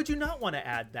why would you not want to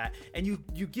add that? And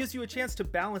you gives you a chance to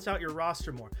balance out your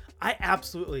roster more. I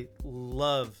absolutely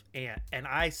love Ant, and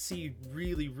I see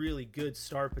really, really good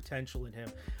star potential in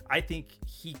him. I think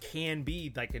he can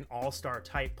be like an all-star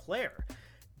type player.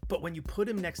 But when you put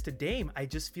him next to Dame, I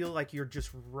just feel like you're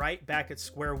just right back at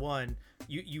square one.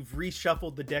 You've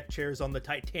reshuffled the deck chairs on the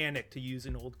Titanic, to use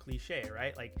an old cliche,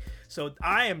 right? Like, so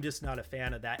I am just not a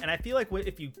fan of that. And I feel like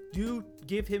if you do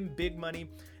give him big money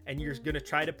and you're going to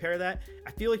try to pair that,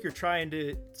 I feel like you're trying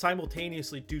to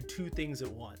simultaneously do two things at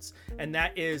once. And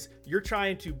that is, you're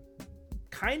trying to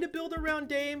kind of build around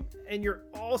Dame, and you're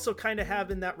also kind of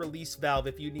having that release valve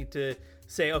if you need to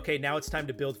say, okay, now it's time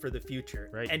to build for the future.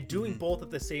 Right. And doing both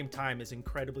at the same time is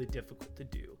incredibly difficult to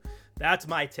do. That's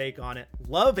my take on it.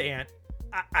 Love Ant.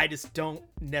 I just don't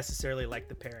necessarily like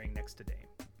the pairing next to Dame.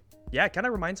 Yeah, it kind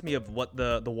of reminds me of what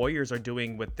the Warriors are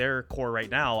doing with their core right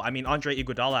now. I mean, Andre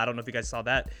Iguodala, I don't know if you guys saw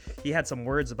that. He had some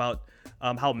words about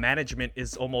how management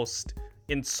is almost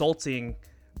insulting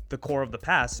the core of the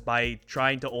past by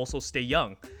trying to also stay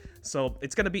young. So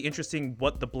it's going to be interesting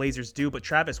what the Blazers do. But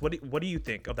Travis, what do you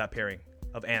think of that pairing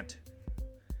of Ant?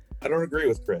 I don't agree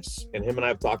with Chris, and him and I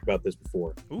have talked about this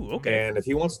before. Ooh, okay. And if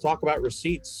he wants to talk about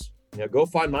receipts, go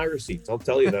find my receipts. I'll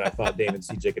tell you that I thought Dame and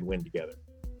CJ could win together.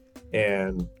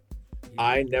 And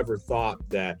I never thought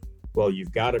that, well,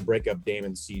 you've got to break up Dame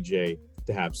and CJ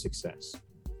to have success.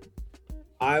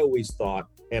 I always thought,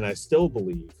 and I still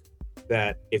believe,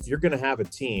 that if you're going to have a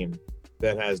team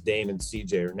that has Dame and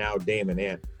CJ, or now Dame and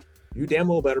Ant, you damn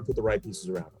well better put the right pieces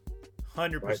around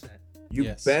them. 100%. Right?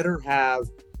 You better have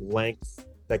length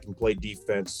that can play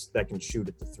defense, that can shoot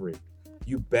at the three.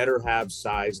 You better have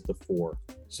size at the four,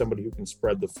 somebody who can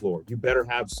spread the floor. You better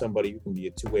have somebody who can be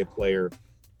a two-way player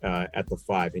at the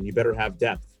five, and you better have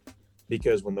depth,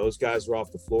 because when those guys are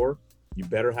off the floor, you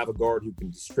better have a guard who can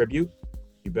distribute.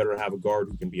 You better have a guard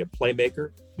who can be a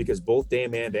playmaker, because both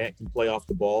Dame and Ant can play off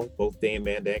the ball. Both Dame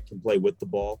and Ant can play with the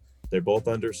ball. They're both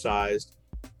undersized.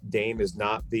 Dame is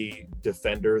not the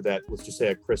defender that, let's just say,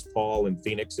 a Chris Paul in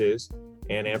Phoenix is.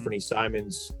 And Anthony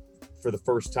Simons, for the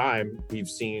first time, we've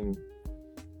seen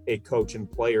a coach and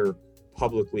player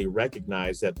publicly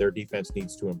recognize that their defense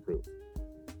needs to improve.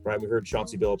 Right? We heard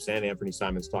Chauncey Billups and Anthony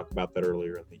Simons talk about that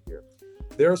earlier in the year.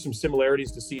 There are some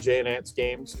similarities to CJ and Ant's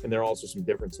games, and there are also some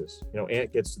differences.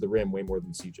 Ant gets to the rim way more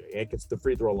than CJ. Ant gets to the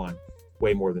free throw line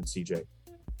way more than CJ.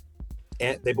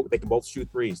 Ant, they can both shoot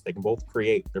threes. They can both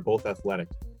create. They're both athletic.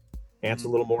 Ant's a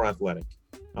little more athletic.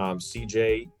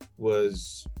 CJ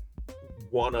was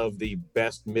one of the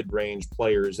best mid-range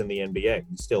players in the NBA.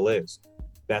 He still is.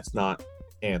 That's not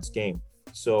Ant's game.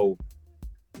 So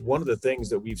one of the things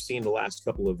that we've seen the last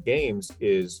couple of games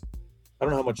is, I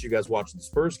don't know how much you guys watched the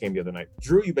Spurs game the other night.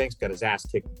 Drew Eubanks got his ass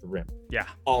kicked at the rim. Yeah.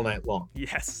 All night long.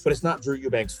 Yes. But it's not Drew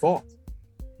Eubanks' fault.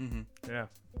 Mm-hmm. Yeah.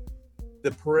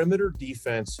 The perimeter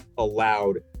defense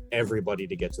allowed everybody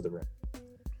to get to the rim.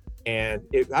 And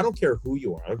I don't care who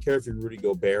you are. I don't care if you're Rudy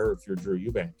Gobert or if you're Drew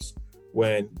Eubanks.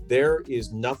 When there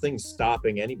is nothing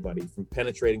stopping anybody from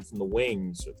penetrating from the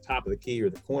wings or the top of the key or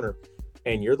the corner,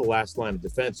 and you're the last line of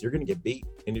defense, you're going to get beat,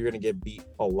 and you're going to get beat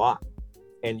a lot.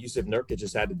 And Yusuf Nurkic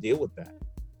just had to deal with that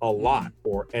a lot,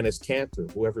 or Enes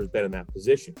Kanter, whoever's been in that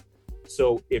position.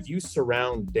 So if you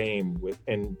surround Dame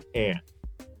and Ant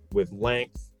with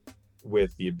length,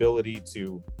 with the ability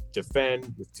to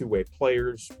defend, with two-way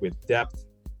players, with depth,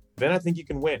 then I think you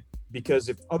can win. Because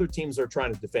if other teams are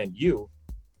trying to defend you,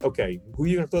 okay, who are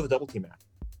you going to throw the double team at?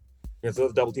 You're going to throw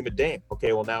the double team at Dame.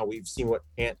 Okay, well, now we've seen what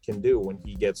Ant can do when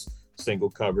he gets single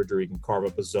coverage, or he can carve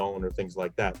up a zone or things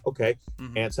like that. Okay,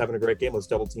 Ant's having a great game. Let's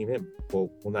double team him.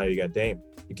 Well, now you got Dame.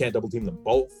 You can't double team them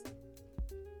both,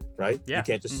 right? Yeah. You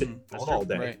can't just sit all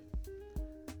day. Right.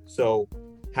 So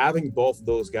having both of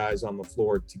those guys on the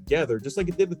floor together, just like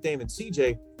it did with Dame and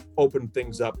CJ, opened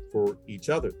things up for each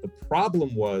other. The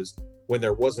problem was when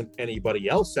there wasn't anybody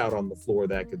else out on the floor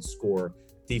that could score,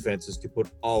 defenses could put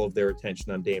all of their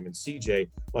attention on Dame and CJ,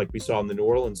 like we saw in the New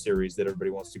Orleans series that everybody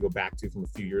wants to go back to from a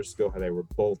few years ago, how they were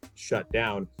both shut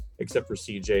down, except for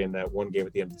CJ in that one game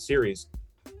at the end of the series,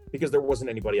 because there wasn't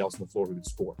anybody else on the floor who could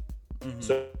score.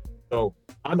 So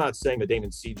I'm not saying that Dame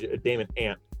and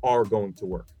Ant are going to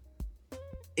work.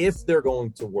 If they're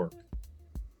going to work,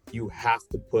 you have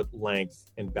to put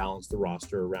length and balance the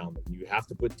roster around them. You have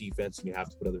to put defense, and you have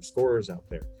to put other scorers out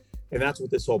there. And that's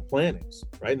what this whole plan is,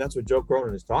 right? And that's what Joe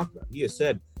Cronin has talked about. He has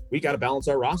said, we got to balance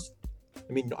our roster.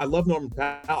 I mean, I love Norman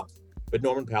Powell, but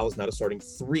Norman Powell is not a starting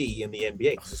three in the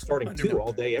NBA. He's a starting 100%. two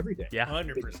all day, every day. Yeah.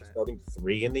 100%. He's a starting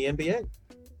three in the NBA,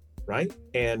 right?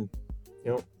 And,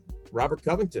 Robert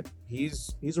Covington,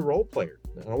 he's a role player.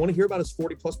 I don't want to hear about his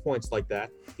 40-plus points like that.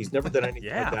 He's never done anything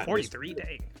like that. Yeah, 43,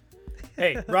 dang.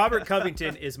 Hey, Robert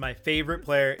Covington is my favorite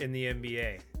player in the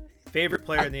NBA. Favorite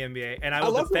player in the NBA, and I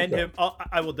will defend him.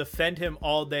 I will defend him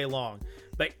all day long.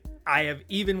 But I have,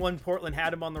 even when Portland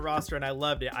had him on the roster and I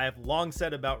loved it, I have long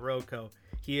said about Rocco,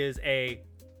 he is a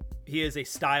he is a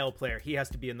style player. He has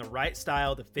to be in the right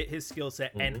style to fit his skill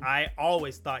set. And I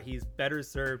always thought he's better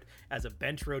served as a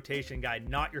bench rotation guy,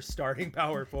 not your starting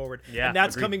power forward. Yeah, and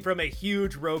that's agreed. coming from a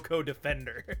huge Rocco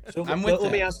defender. So I'm with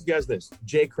let me that. ask you guys this: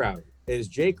 Jay Crowder, is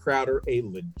Jay Crowder a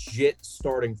legit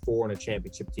starting four on a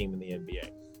championship team in the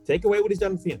NBA? Take away what he's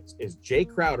done in Phoenix. Is Jay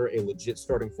Crowder a legit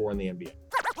starting four in the NBA?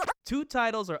 2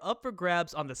 titles are up for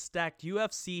grabs on the stacked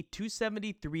UFC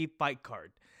 273 fight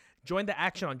card. Join the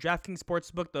action on DraftKings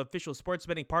Sportsbook, the official sports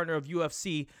betting partner of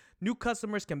UFC. New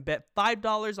customers can bet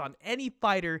 $5 on any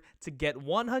fighter to get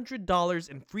 $100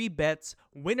 in free bets,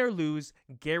 win or lose,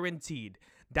 guaranteed.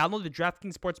 Download the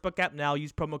DraftKings Sportsbook app now.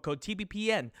 Use promo code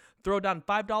TBPN. Throw down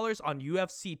 $5 on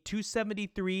UFC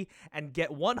 273 and get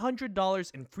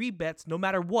 $100 in free bets no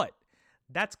matter what.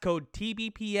 That's code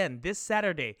TBPN this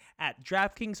Saturday at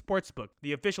DraftKings Sportsbook,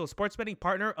 the official sports betting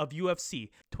partner of UFC.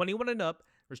 21 and up.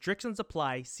 Restrictions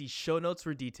apply. See show notes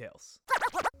for details.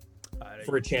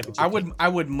 For a championship I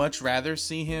would much rather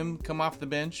see him come off the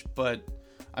bench, but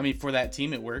I mean, for that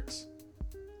team, it works.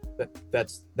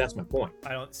 That's my point.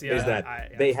 I don't see Is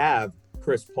that they have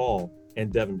Chris Paul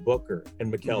and Devin Booker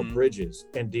and Mikal Bridges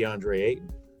and DeAndre Ayton.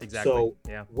 Exactly. So,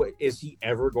 yeah. Is he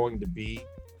ever going to be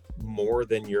better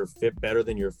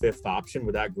than your fifth option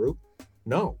with that group?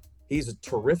 No. He's a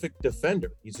terrific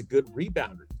defender. He's a good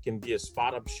rebounder. He can be a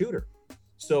spot-up shooter.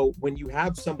 So when you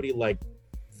have somebody like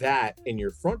that in your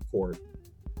front court,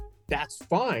 that's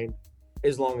fine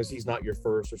as long as he's not your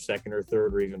first or second or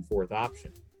third or even fourth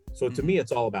option. So to me,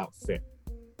 it's all about fit,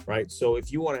 right? So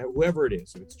if you want to, whoever it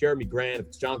is, if it's Jeremy Grant, if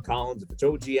it's John Collins, if it's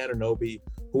OG Anunoby,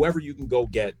 whoever you can go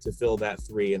get to fill that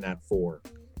 3 and that 4,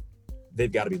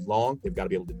 they've got to be long, they've got to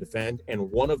be able to defend, and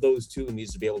one of those two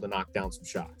needs to be able to knock down some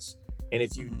shots. And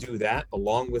if you do that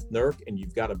along with Nurk, and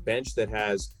you've got a bench that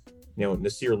has,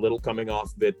 Nasir Little coming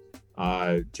off of it,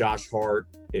 Josh Hart,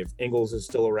 if Ingles is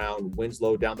still around,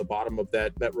 Winslow down the bottom of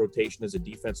that rotation as a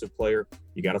defensive player,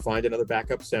 you got to find another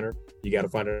backup center. You got to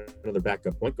find another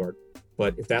backup point guard.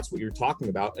 But if that's what you're talking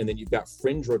about, and then you've got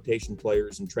fringe rotation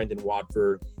players in Trendon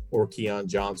Watford or Keon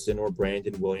Johnson or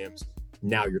Brandon Williams,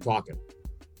 now you're talking.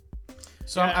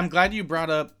 So I'm glad you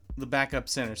brought up the backup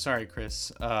center. Sorry,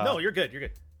 Chris. No, you're good. You're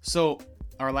good. So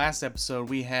our last episode,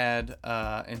 we had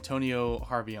Antonio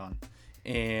Harvey on,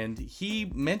 and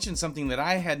he mentioned something that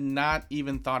I had not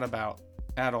even thought about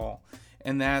at all,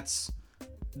 and that's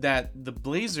that the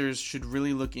Blazers should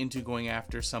really look into going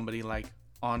after somebody like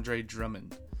Andre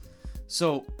Drummond.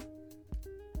 So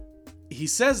he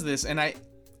says this, and I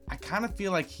kind of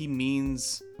feel like he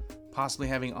means possibly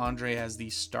having Andre as the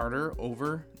starter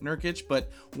over Nurkic. But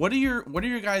what are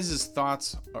your guys'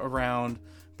 thoughts around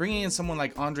bringing in someone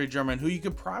like Andre Drummond, who you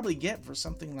could probably get for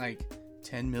something like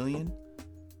 $10 million?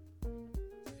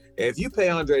 If you pay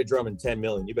Andre Drummond $10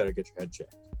 million, you better get your head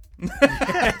checked.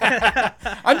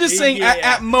 I'm just saying, Yeah.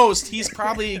 at most, he's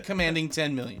probably commanding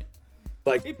 $10 million.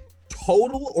 Like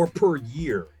total or per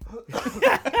year?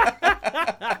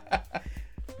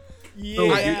 Yeah.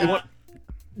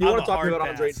 You I'm want a to talk hard about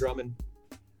Andre pass. Drummond?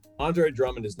 Andre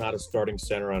Drummond is not a starting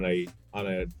center on a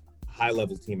high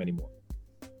level team anymore.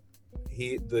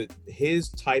 His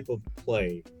type of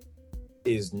play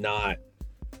is not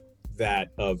that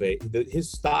of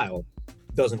his style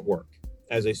doesn't work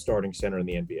as a starting center in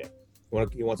the NBA.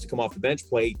 He wants to come off the bench,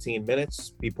 play 18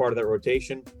 minutes, be part of that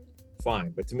rotation,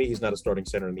 fine. But to me, he's not a starting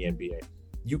center in the NBA.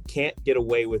 You can't get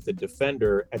away with a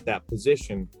defender at that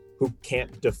position who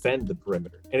can't defend the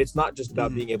perimeter. And it's not just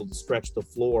about being able to stretch the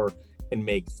floor and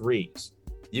make threes.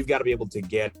 You've got to be able to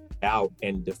get out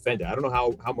and defend it. I don't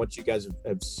know how much you guys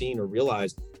have seen or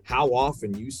realized how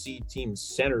often you see team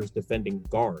centers defending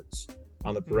guards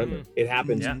on the perimeter. It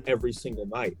happens every single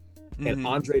night. And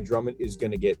Andre Drummond is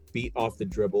going to get beat off the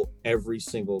dribble every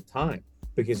single time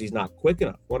because he's not quick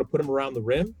enough. You want to put him around the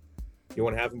rim? You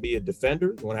want to have him be a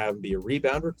defender? You want to have him be a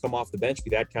rebounder, come off the bench,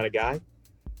 be that kind of guy?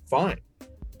 Fine.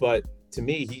 But to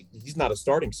me, he's not a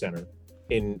starting center.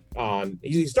 He's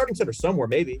a starting center somewhere,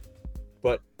 maybe.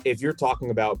 But if you're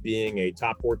talking about being a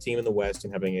top 4 team in the West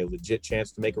and having a legit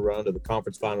chance to make a run to the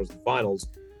conference finals and finals,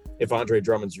 if Andre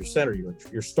Drummond's your center,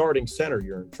 your starting center,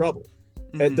 you're in trouble.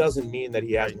 That doesn't mean that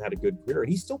he hasn't had a good career.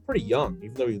 And he's still pretty young,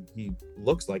 even though he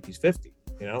looks like he's 50,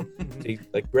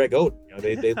 like Greg Oden.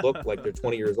 They look like they're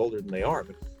 20 years older than they are,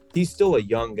 but he's still a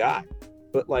young guy.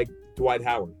 But like Dwight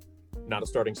Howard, not a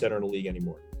starting center in the league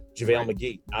anymore. JaVale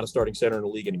McGee, not a starting center in the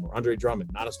league anymore. Andre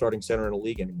Drummond, not a starting center in the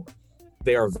league anymore.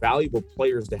 They are valuable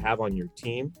players to have on your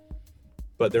team,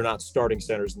 but they're not starting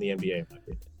centers in the NBA, in my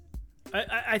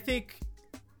opinion. I think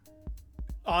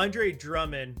Andre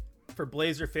Drummond for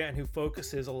Blazer fan who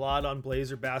focuses a lot on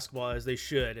Blazer basketball as they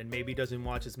should, and maybe doesn't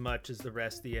watch as much as the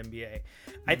rest of the NBA.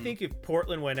 I think if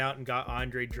Portland went out and got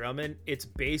Andre Drummond, it's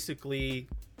basically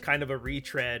kind of a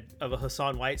retread of a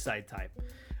Hassan Whiteside type,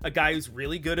 a guy who's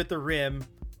really good at the rim.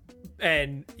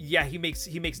 And yeah, he makes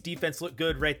defense look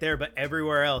good right there, but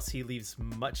everywhere else he leaves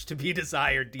much to be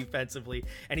desired defensively.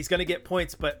 And he's going to get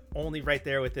points, but only right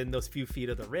there within those few feet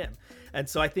of the rim. And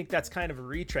so I think that's kind of a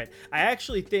retread. I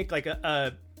actually think like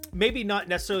a maybe not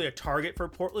necessarily a target for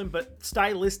Portland, but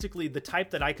stylistically, the type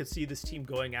that I could see this team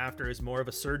going after is more of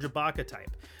a Serge Ibaka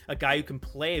type, a guy who can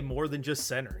play more than just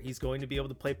center. He's going to be able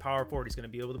to play power forward. He's going to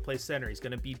be able to play center. He's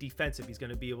going to be defensive. He's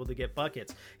going to be able to get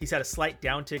buckets. He's had a slight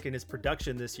downtick in his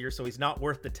production this year, so he's not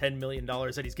worth the $10 million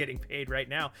that he's getting paid right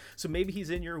now. So maybe he's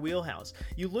in your wheelhouse.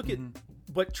 You look at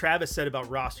what Travis said about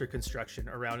roster construction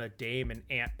around a Dame and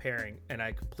Ant pairing, and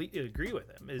I completely agree with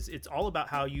him, is it's all about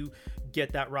how you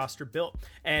get that roster built.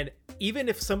 And even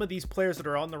if some of these players that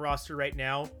are on the roster right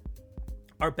now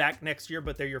are back next year,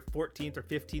 but they're your 14th or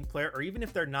 15th player, or even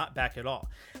if they're not back at all,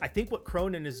 I think what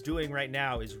Cronin is doing right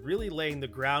now is really laying the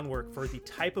groundwork for the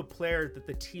type of player that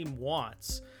the team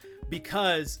wants.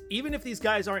 Because even if these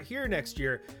guys aren't here next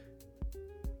year,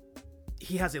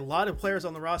 he has a lot of players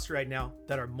on the roster right now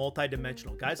that are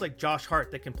multi-dimensional. Guys like Josh Hart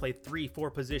that can play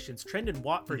 3-4 positions. Trendon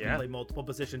Watford can play multiple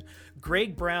positions.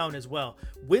 Greg Brown as well.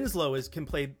 Winslow can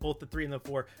play both the 3 and the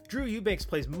 4. Drew Eubanks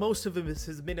plays most of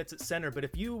his minutes at center, but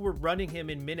if you were running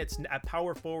him in minutes at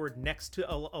power forward next to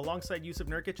alongside Yusuf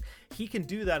Nurkic, he can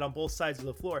do that on both sides of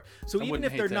the floor. So even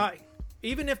if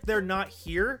they're not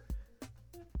here,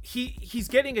 he's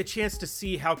getting a chance to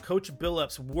see how Coach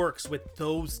Billups works with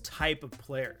those type of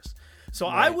players. So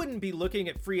I wouldn't be looking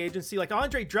at free agency. Like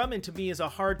Andre Drummond to me is a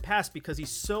hard pass because he's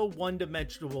so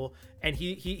one-dimensional, and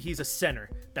he's a center.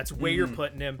 That's where you're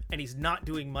putting him, and he's not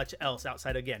doing much else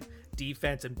outside, again,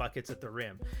 defense and buckets at the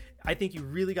rim. I think you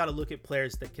really got to look at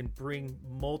players that can bring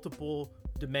multiple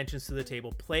dimensions to the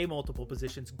table, play multiple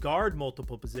positions, guard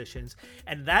multiple positions,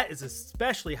 and that is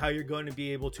especially how you're going to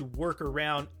be able to work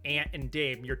around Ant and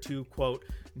Dame, your two, quote,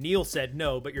 Neil said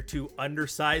no, but your two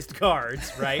undersized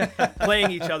guards, right? Playing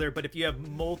each other. But if you have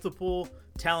multiple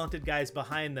talented guys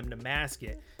behind them to mask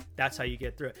it, that's how you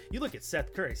get through it. You look at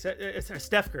Steph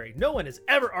Curry. No one has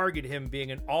ever argued him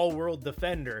being an all-world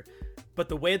defender, but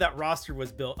the way that roster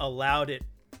was built allowed it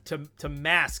to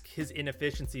mask his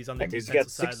inefficiencies on the defensive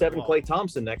side of the ball. He's got 6'7" Klay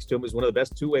Thompson next to him, who's one of the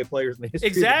best two-way players in the history.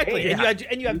 Exactly, of the game.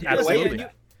 and you have Absolutely.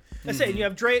 I say, and you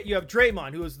have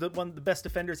Draymond, who is one of the best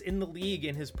defenders in the league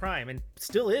in his prime, and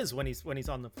still is when he's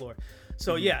on the floor.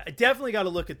 So yeah, I definitely got to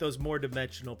look at those more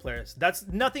dimensional players. That's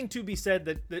nothing to be said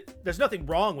that there's nothing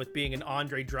wrong with being an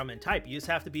Andre Drummond type. You just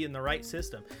have to be in the right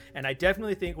system. And I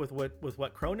definitely think with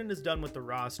what Cronin has done with the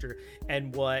roster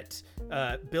and what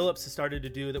Billups has started to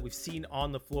do that we've seen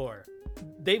on the floor,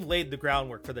 they've laid the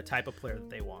groundwork for the type of player that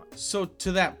they want. So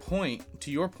to that point, to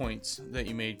your points that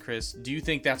you made, Chris, do you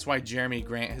think that's why Jeremy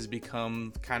Grant has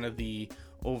become kind of the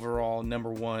overall number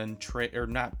one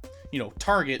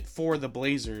target for the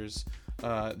Blazers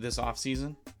this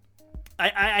offseason?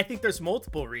 I think there's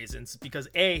multiple reasons, because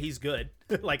he's good.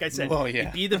 Like I said, well,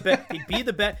 yeah. he'd be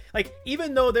the best. Like,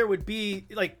 even though there would be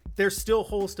there's still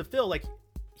holes to fill, like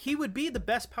he would be the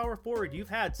best power forward you've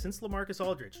had since LaMarcus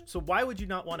Aldridge. So why would you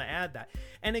not want to add that?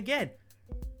 And again,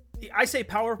 I say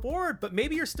power forward, but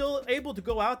maybe you're still able to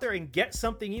go out there and get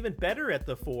something even better at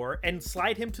the 4 and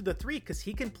slide him to the 3, because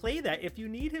he can play that if you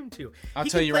need him to. I'll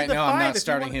tell you right now, I'm not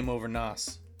starting him over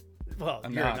Nas. Well,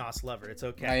 you're a Nas lover. It's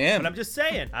okay. I am. But I'm just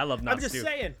saying. I love Nas I'm just too.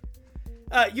 saying.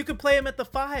 You could play him at the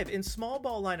 5 in small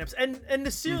ball lineups. And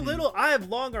Nasir Little, I have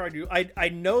long argued. I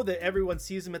know that everyone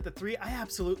sees him at the 3. I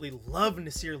absolutely love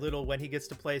Nasir Little when he gets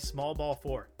to play small ball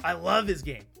 4. I love his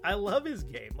game.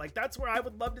 Like, that's where I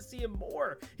would love to see him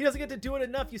more. He doesn't get to do it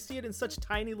enough. You see it in such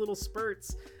tiny little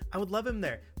spurts. I would love him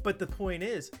there. But the point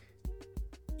is,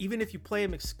 even if you play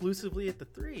him exclusively at the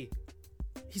 3,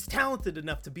 he's talented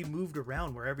enough to be moved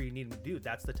around wherever you need him to do.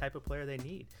 That's the type of player they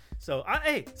need. So,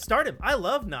 start him. I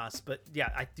love Nas, but yeah,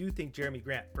 I do think Jeremy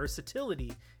Grant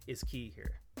versatility is key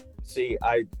here. See,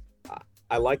 I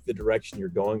like the direction you're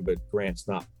going, but Grant's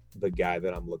not the guy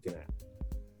that I'm looking at,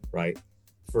 right?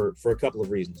 For a couple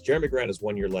of reasons. Jeremy Grant has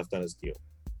 1 year left on his deal.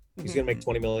 He's going to make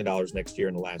 $20 million next year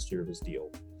in the last year of his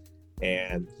deal,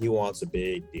 and he wants a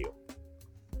big deal,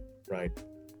 right?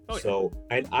 Oh, yeah. So,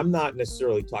 and I'm not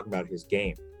necessarily talking about his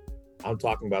game. I'm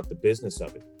talking about the business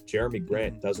of it. Jeremy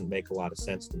Grant doesn't make a lot of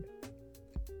sense to me.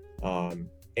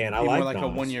 And I more like a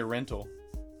Nas. 1 year rental.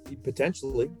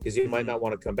 Potentially, because he might not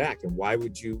want to come back. And why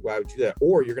would you do that?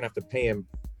 Or you're going to have to pay him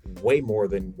way more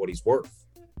than what he's worth.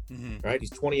 right? He's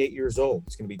 28 years old.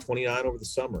 He's going to be 29 over the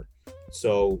summer.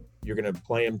 So you're going to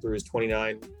play him through his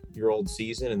 29-year-old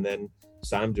season and then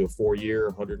sign him to a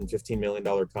 4-year, $115 million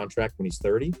contract when he's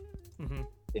 30.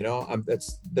 You know,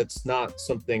 that's not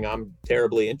something I'm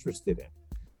terribly interested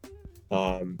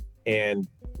in. And,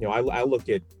 you know, I look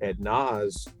at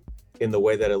Nas in the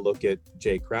way that I look at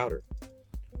Jay Crowder.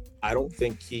 I don't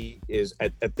think he is,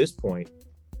 at this point,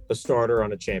 a starter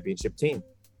on a championship team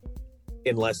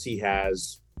unless he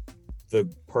has the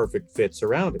perfect fits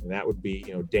around him. And that would be,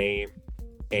 you know, Dame,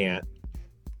 Ant,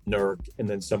 Nurk, and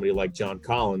then somebody like John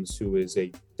Collins, who is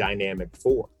a dynamic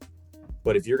 4.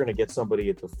 But if you're going to get somebody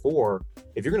at the 4,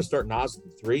 if you're going to start Nas at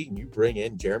the 3 and you bring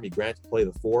in Jeremy Grant to play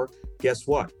the 4, guess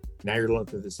what? Now you're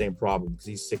looking at the same problem because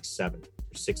he's 6'7" or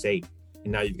 6'8",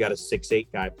 and now you've got a 6'8"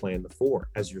 guy playing the 4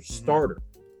 as your starter.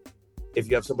 If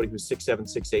you have somebody who's 6'7",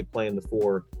 6'8" playing the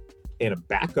 4 in a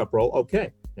backup role,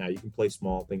 okay, now you can play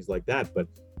small things like that. But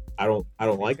I don't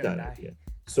like that idea.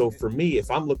 So for me,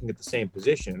 if I'm looking at the same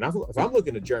position, and if I'm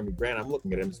looking at Jeremy Grant, I'm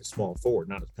looking at him as a small forward,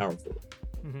 not as a power forward.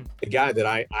 The guy that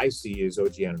I see is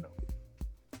OG Anunoby,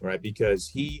 right? Because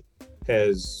he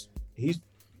doesn't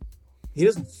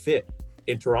fit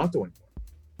in Toronto anymore,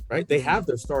 right? They have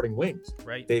their starting wings.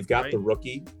 Right. They've got the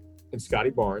rookie in Scotty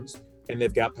Barnes, and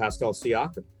they've got Pascal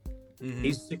Siakam.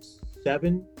 He's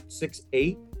 6'7",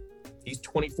 6'8". He's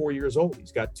 24 years old.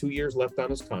 He's got 2 years left on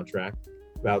his contract,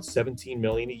 about $17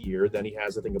 million a year. Then he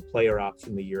has, I think, a player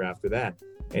option the year after that.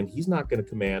 And he's not going to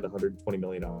command $120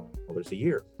 million a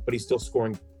year, but he's still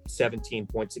scoring 17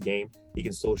 points a game. He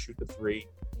can still shoot the 3.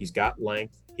 He's got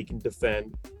length. He can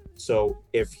defend. So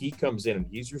if he comes in and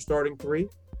he's your starting 3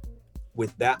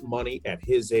 with that money at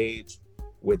his age,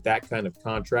 with that kind of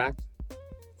contract,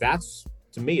 that's,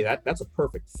 to me, that's a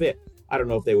perfect fit. I don't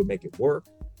know if they would make it work,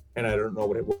 and I don't know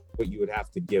what you would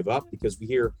have to give up, because we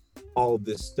hear all of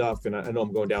this stuff, and I know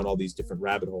I'm going down all these different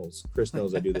rabbit holes. Chris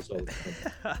knows I do this all the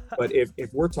time. But if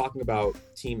we're talking about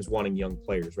teams wanting young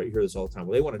players, right? You hear this all the time.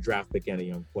 Well, they want a draft pick and a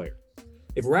young player.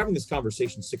 If we're having this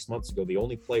conversation 6 months ago, the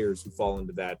only players who fall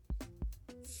into that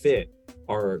fit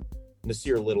are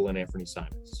Nasir Little and Anthony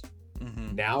Simons.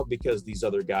 Now, because these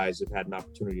other guys have had an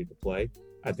opportunity to play,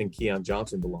 I think Keon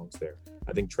Johnson belongs there.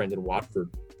 I think Trendon Watford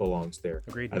belongs there.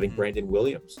 Agreed. I think Brandon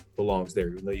Williams belongs there,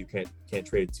 even though you can't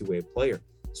trade a two-way player.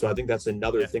 So I think that's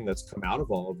another thing that's come out of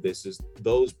all of this, is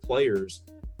those players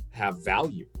have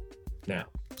value now.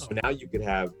 So now you could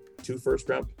have 2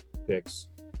 first-round picks,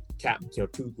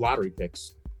 2 lottery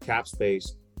picks, cap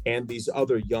space, and these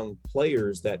other young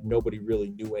players that nobody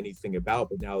really knew anything about,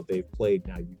 but now that they've played,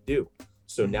 now you do.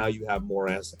 So now you have more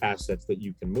assets that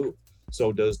you can move.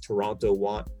 So does Toronto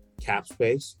want cap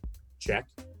space? Check.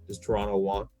 Does Toronto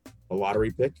want a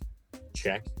lottery pick?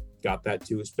 Check. Got that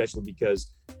too, especially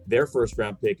because their first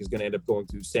round pick is going to end up going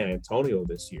to San Antonio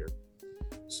this year.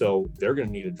 So they're going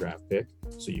to need a draft pick.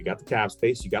 So you got the cap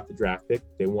space, you got the draft pick.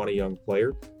 They want a young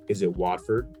player. Is it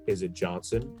Watford? Is it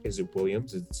Johnson? Is it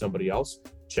Williams? Is it somebody else?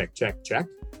 Check, check, check.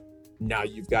 Now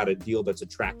you've got a deal that's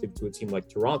attractive to a team like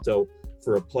Toronto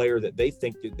for a player that they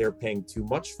think that they're paying too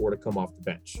much for to come off the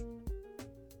bench.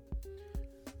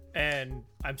 And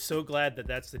I'm so glad that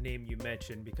that's the name you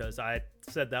mentioned, because I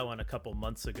said that one a couple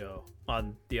months ago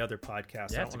on the other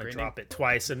podcast. I don't want to drop it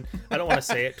twice, and I don't want to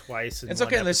say it twice. It's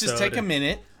okay. Let's just take a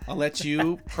minute. I'll let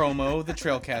you promo the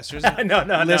Trailcasters. No,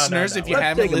 listeners, if you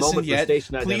haven't listened yet,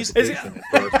 please. I'm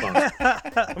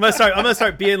gonna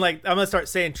start being like, I'm gonna start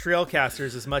saying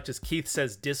Trailcasters as much as Keith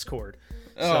says Discord.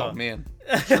 Oh man,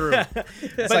 true.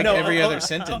 It's like every other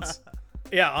sentence.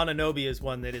 Yeah, Anunoby is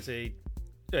one that is a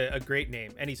great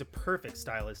name, and he's a perfect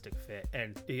stylistic fit,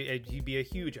 and he'd be a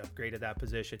huge upgrade at that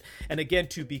position. And again,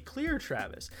 to be clear,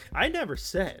 Travis, I never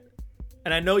said,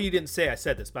 and I know you didn't say I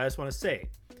said this, but I just want to say,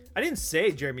 I didn't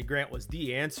say Jeremy Grant was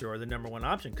the answer or the number one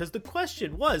option, because the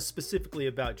question was specifically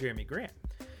about Jeremy Grant.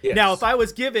 Yes. Now, if I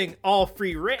was giving all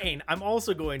free reign, I'm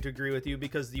also going to agree with you,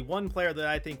 because the one player that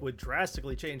I think would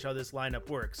drastically change how this lineup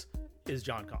works is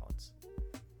John Collins.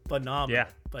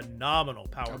 Phenomenal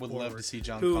power forward. I would love to see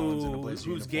John Collins in a Blazer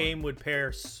whose game would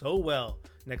pair so well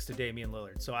next to Damian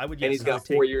Lillard. So I would. And he's got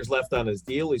 4 years left on his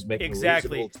deal. He's making a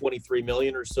reasonable $23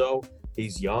 million or so.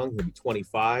 He's young. He'll be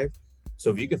 25. So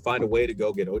if you can find a way to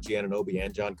go get OG Anunoby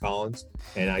and John Collins,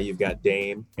 and now you've got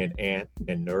Dame and Ant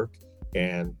and Nurk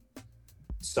and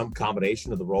some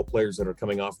combination of the role players that are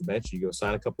coming off the bench, you go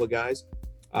sign a couple of guys.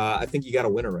 I think you got a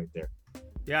winner right there.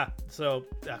 Yeah, so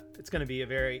it's going to be a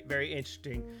very, very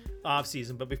interesting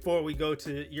offseason. But before we go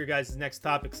to your guys' next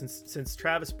topic, since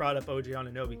Travis brought up OG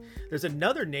Anunoby, there's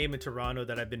another name in Toronto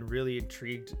that I've been really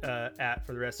intrigued at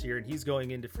for the rest of the year, and he's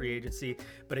going into free agency.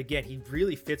 But again, he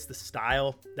really fits the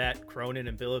style that Cronin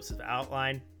and Billups have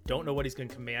outlined. don't know what he's going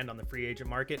to command on the free agent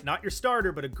market. Not your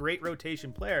starter, but a great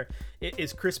rotation player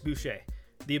is Chris Boucher.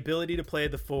 The ability to play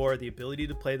the 4, the ability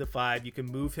to play the 5, you can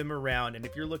move him around. And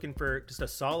if you're looking for just a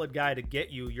solid guy to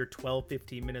get you your 12,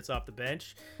 15 minutes off the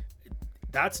bench,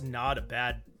 that's not a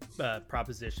bad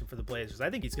proposition for the Blazers. I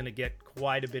think he's going to get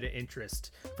quite a bit of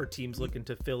interest for teams looking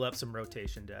to fill up some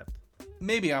rotation depth.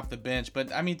 Maybe off the bench,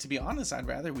 but I mean, to be honest, I'd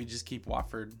rather we just keep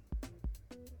Wofford.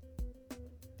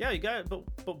 Yeah, you got it,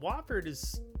 but Wofford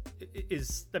is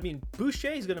I mean,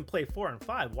 Boucher is going to play 4 and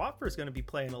 5. Wofford is going to be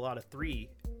playing a lot of 3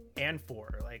 and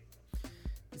 4. Like,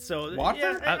 so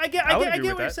Watford? yeah, I get agree what with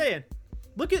you're that. saying.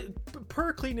 Look at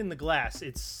per cleaning the glass.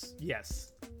 It's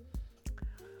yes.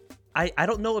 I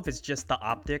don't know if it's just the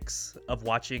optics of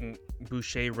watching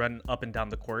Boucher run up and down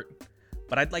the court,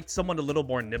 but I'd like someone a little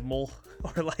more nimble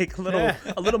or like a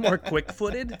little more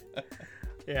quick-footed.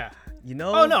 Yeah. You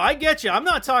know? Oh no, I get you. I'm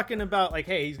not talking about like,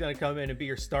 hey, he's going to come in and be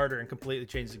your starter and completely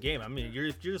change the game. I mean,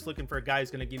 you're just looking for a guy who's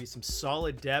going to give you some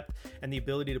solid depth and the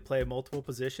ability to play multiple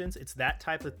positions. It's that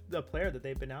type of player that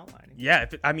they've been outlining. Yeah,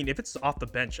 if it's off the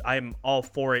bench, I'm all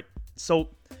for it. So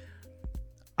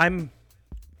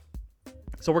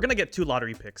we're gonna get 2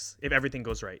 lottery picks if everything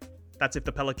goes right. That's if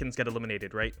the Pelicans get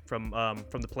eliminated, right? From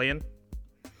the play-in.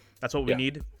 That's what we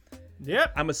need.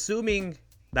 Yep. I'm assuming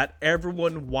that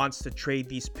everyone wants to trade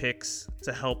these picks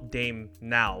to help Dame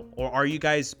now, or are you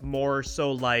guys more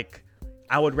so like,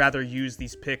 I would rather use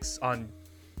these picks on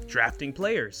drafting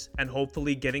players and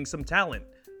hopefully getting some talent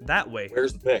that way?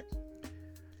 Where's the pick?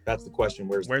 That's the question.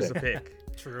 Where's the pick?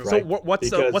 pick? True. So Right. what's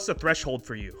Because- the threshold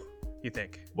for you? You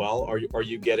think? Well, are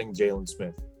you getting Jalen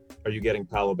Smith? Are you getting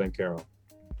Paolo Banchero?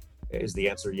 Is the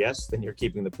answer yes? Then you're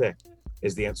keeping the pick.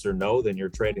 Is the answer no? Then you're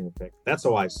trading the pick. That's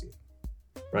how I see it,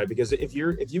 right? Because if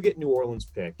you get New Orleans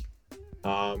pick,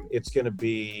 it's going to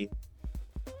be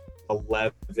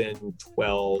 11,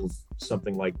 12,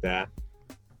 something like that,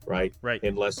 right? Right.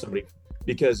 Unless somebody,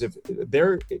 because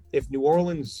if New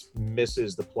Orleans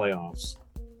misses the playoffs,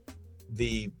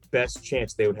 the best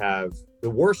chance they would have, the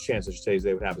worst chance I should say, is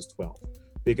they would have is 12,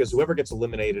 because whoever gets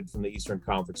eliminated from the Eastern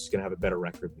Conference is going to have a better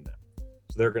record than them.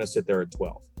 So they're going to sit there at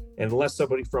 12. And unless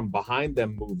somebody from behind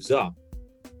them moves up,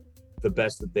 the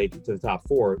best that they get to the top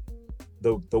 4,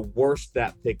 the worst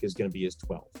that pick is going to be is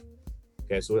 12.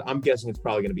 Okay, so I'm guessing it's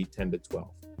probably going to be 10 to 12.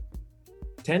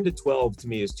 10 to 12 to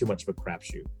me is too much of a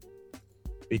crapshoot,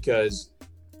 because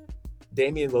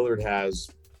Damian Lillard has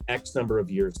X number of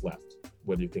years left.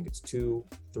 Whether you think it's 2,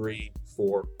 3,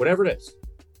 4, whatever it is,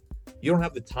 you don't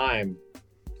have the time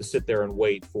to sit there and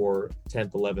wait for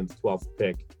 10th, 11th, 12th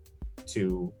pick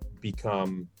to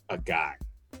become a guy,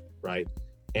 right?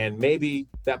 And maybe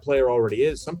that player already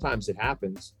is. Sometimes it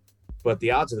happens, but the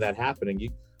odds of that happening,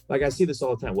 I see this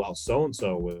all the time. Well,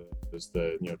 so-and-so was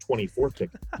the 24th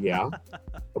pick. Yeah.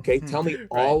 Okay, tell me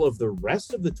all of the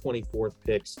rest of the 24th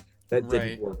picks that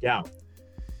didn't work out.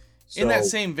 In that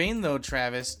same vein, though,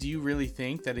 Travis, do you really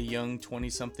think that a young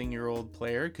 20-something-year-old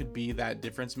player could be that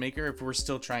difference maker if we're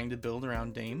still trying to build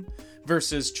around Dame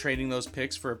versus trading those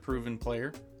picks for a proven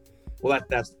player? Well,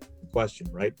 that's the question,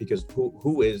 right? Because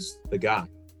who is the guy?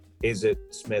 Is it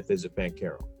Smith? Is it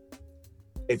Banchero?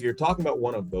 If you're talking about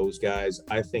one of those guys,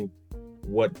 I think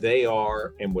what they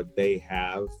are and what they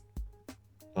have,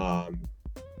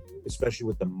 especially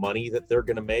with the money that they're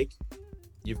going to make,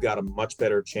 you've got a much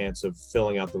better chance of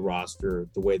filling out the roster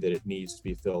the way that it needs to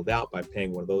be filled out by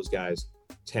paying one of those guys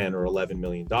 $10 or $11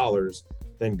 million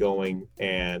than going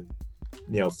and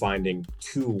finding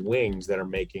 2 wings that are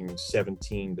making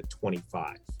 17 to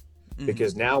 25. Mm-hmm.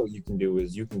 Because now what you can do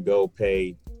is you can go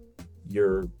pay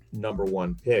your number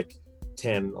 1 pick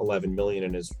 10, 11 million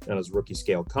in his rookie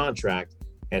scale contract,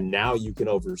 and now you can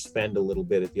overspend a little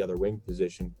bit at the other wing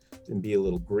position and be a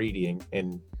little greedy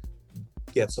and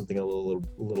get something a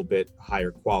little bit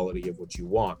higher quality of what you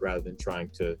want, rather than trying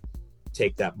to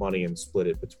take that money and split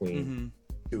it between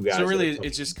 2 guys. So really,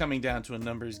 it's just coming down to a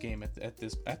numbers game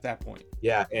at that point.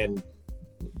 Yeah, and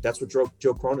that's what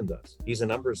Joe Cronin does. He's a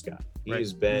numbers guy.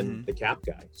 He's been the cap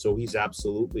guy, so he's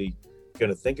absolutely going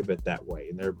to think of it that way.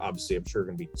 And there obviously, I'm sure,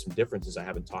 going to be some differences. I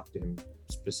haven't talked to him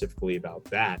specifically about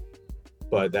that,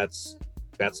 but that's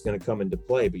going to come into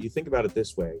play. But you think about it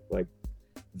this way: like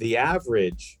the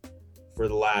average for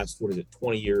the last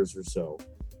 20 years or so,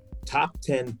 top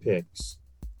 10 picks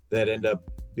that end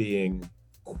up being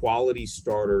quality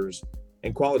starters,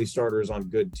 and quality starters on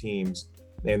good teams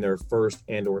in their first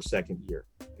and or second year.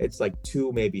 It's like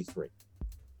 2, maybe 3,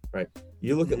 right?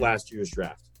 You look at last year's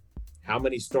draft. How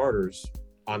many starters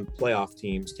on playoff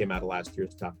teams came out of last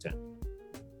year's top 10?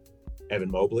 Evan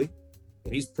Mobley,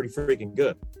 and he's pretty freaking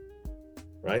good,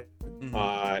 right?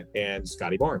 And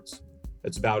Scotty Barnes.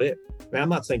 That's about it. Man, I'm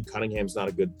not saying Cunningham's not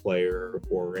a good player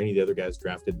or any of the other guys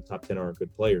drafted in the top 10 aren't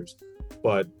good players,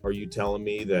 but are you telling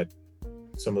me that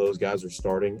some of those guys are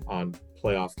starting on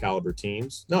playoff caliber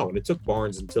teams? No, and it took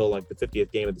Barnes until like the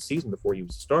 50th game of the season before he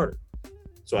was a starter.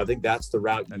 So I think that's the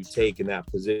route you take in that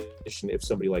position if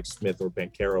somebody like Smith or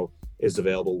Banchero is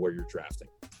available where you're drafting.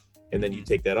 And then you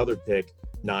take that other pick,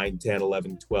 9, 10,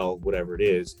 11, 12, whatever it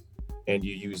is, and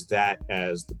you use that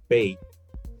as the bait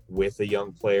with a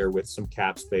young player with some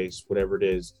cap space, whatever it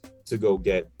is, to go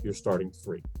get your starting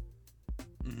 3.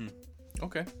 Mm-hmm.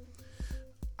 Okay.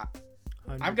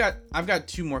 I've got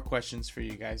 2 more questions for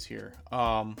you guys here.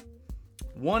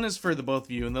 One is for the both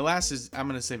of you, and the last is I'm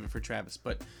going to save it for Travis.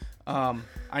 But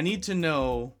I need to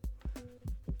know,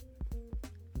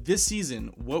 this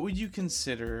season, what would you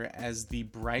consider as the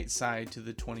bright side to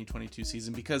the 2022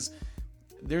 season? Because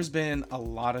there's been a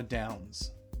lot of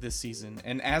downs this season,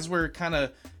 and as we're kind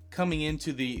of coming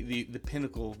into the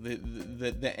pinnacle,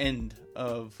 the end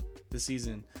of the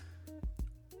season,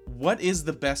 what is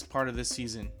the best part of this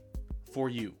season for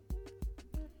you?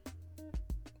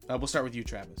 We'll start with you,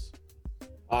 Travis.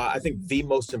 I think the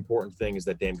most important thing is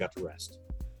that Dame got to rest.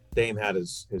 Dame had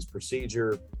his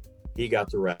procedure. He got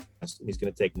to rest, and he's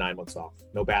going to take 9 months off.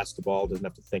 No basketball, doesn't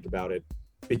have to think about it,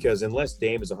 because unless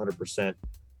Dame is 100%,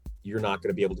 you're not going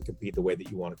to be able to compete the way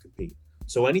that you want to compete.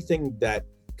 So anything that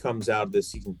comes out of this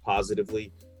season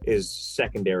positively is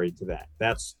secondary to that.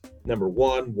 That's number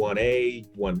 1,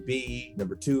 1A, 1B,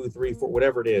 number 2, 3, 4,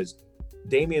 whatever it is.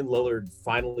 Damian Lillard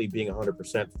finally being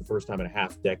 100% for the first time in a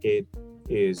half decade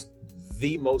is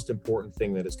the most important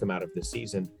thing that has come out of this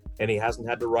season. And he hasn't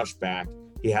had to rush back.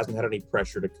 He hasn't had any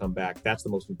pressure to come back. That's the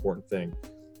most important thing.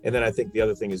 And then I think the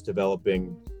other thing is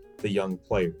developing the young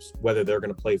players, whether they're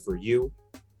going to play for you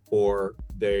or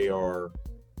they are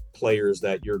players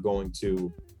that you're going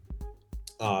to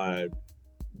that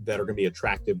are going to be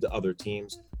attractive to other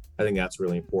teams. I think that's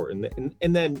really important.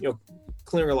 And then,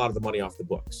 clearing a lot of the money off the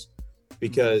books,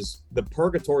 because the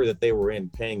purgatory that they were in,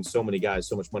 paying so many guys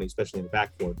so much money, especially in the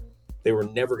backcourt, they were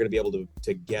never going to be able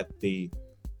to get the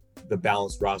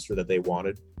balanced roster that they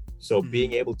wanted. So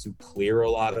being able to clear a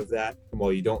lot of that, and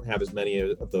while you don't have as many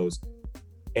of those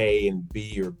A and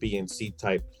B or B and C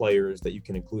type players that you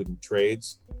can include in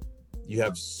trades, you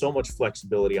have so much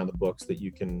flexibility on the books that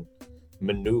you can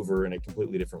maneuver in a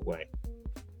completely different way.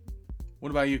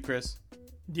 What about you, Chris?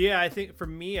 Yeah, I think for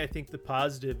me, the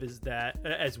positive is that,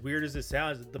 as weird as it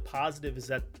sounds, the positive is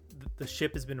that the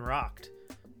ship has been rocked.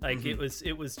 Like it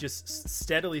was just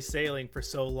steadily sailing for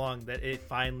so long that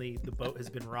the boat has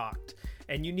been rocked,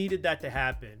 and you needed that to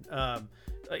happen.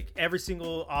 Like every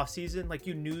single offseason, like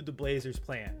you knew the Blazers'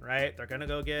 plan, right? They're gonna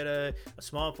go get a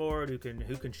small forward who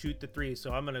can shoot the 3.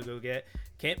 So I'm gonna go get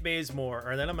Kent Bazemore,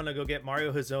 or then I'm gonna go get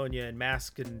Mario Hezonja, and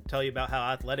Mask can tell you about how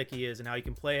athletic he is and how he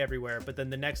can play everywhere. But then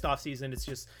the next offseason, it's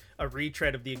just a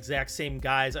retread of the exact same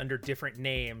guys under different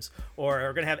names. Or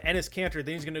we're gonna have Enes Kanter,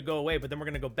 then he's gonna go away, but then we're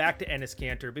gonna go back to Enes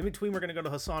Kanter. But in between, we're gonna go to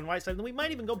Hassan Whiteside, and then we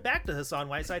might even go back to Hassan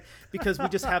Whiteside because we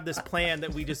just have this plan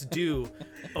that we just do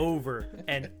over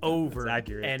and over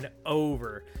and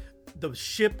over. The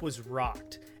ship was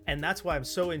rocked, and that's why I'm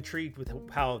so intrigued with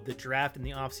how the draft and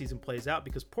the offseason plays out,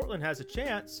 because Portland has a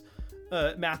chance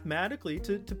mathematically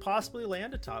to possibly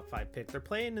land a top 5 pick. They're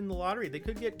playing in the lottery. They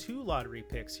could get 2 lottery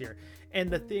picks here. And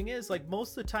the thing is, like,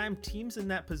 most of the time teams in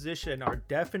that position are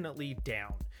definitely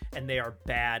down, and they are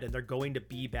bad, and they're going to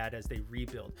be bad as they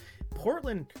rebuild.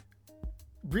 Portland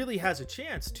really has a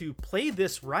chance to play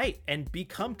this right and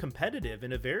become competitive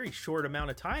in a very short amount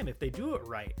of time if they do it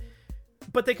right.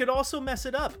 But they could also mess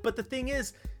it up. But the thing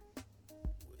is,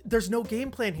 there's no game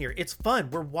plan here. It's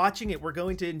fun. We're watching it. We're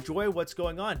going to enjoy what's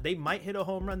going on. They might hit a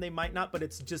home run, they might not, but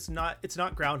it's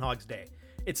not Groundhog's Day.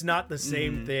 It's not the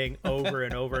same thing over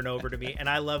and over and over to me, and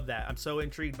I love that. I'm so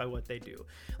intrigued by what they do.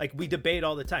 Like, we debate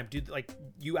all the time. Like,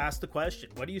 you ask the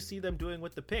question, what do you see them doing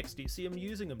with the picks? Do you see them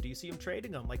using them? Do you see them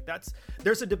trading them? Like,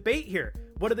 there's a debate here.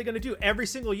 What are they going to do? Every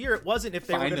single year, it wasn't if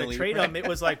they were going to trade them. It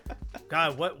was like,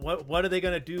 God, what are they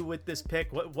going to do with this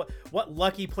pick? What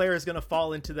lucky player is going to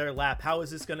fall into their lap? How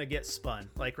is this going to get spun?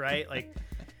 Like, right? Like,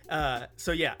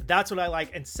 so yeah, that's what I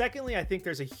like. And secondly, I think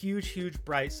there's a huge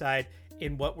bright side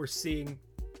in what we're seeing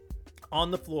on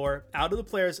the floor, out of the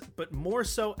players, but more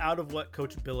so out of what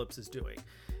Coach Billups is doing.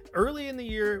 Early in the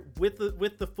year, with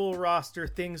the full roster,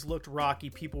 things looked rocky.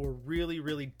 People were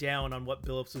really down on what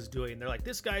Billups was doing. They're like,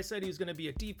 this guy said he's going to be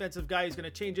a defensive guy. He's going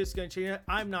to change this, he's going to change that.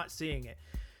 I'm not seeing it.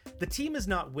 The team is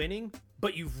not winning,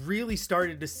 but you've really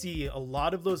started to see a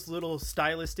lot of those little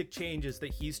stylistic changes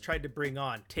that he's tried to bring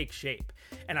on take shape.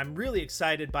 And I'm really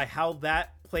excited by how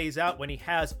that plays out when he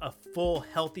has a full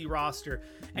healthy roster,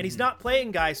 and he's not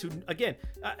playing guys who, again,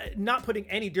 not putting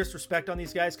any disrespect on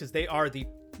these guys because they are the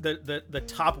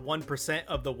top 1%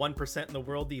 of the 1% in the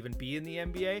world to even be in the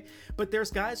NBA. But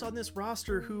there's guys on this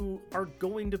roster who are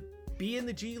going to be in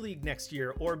the G League next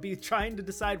year or be trying to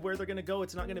decide where they're going to go.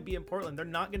 It's not going to be in Portland. They're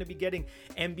not going to be getting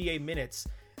NBA minutes.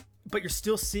 But you're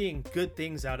still seeing good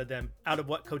things out of them, out of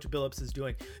what Coach Billups is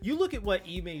doing. You look at what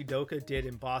Ime Udoka did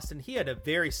in Boston. He had a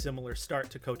very similar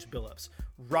start to Coach Billups.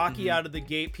 Rocky out of the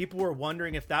gate. People were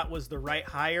wondering if that was the right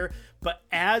hire. But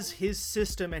as his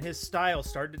system and his style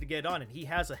started to get on, and he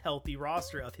has a healthy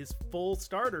roster of his full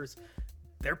starters,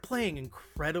 they're playing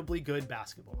incredibly good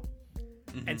basketball.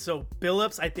 And so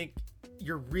Billups, I think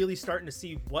you're really starting to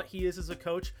see what he is as a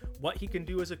coach, what he can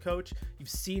do as a coach. You've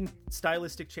seen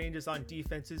stylistic changes on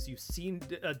defenses. You've seen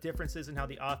differences in how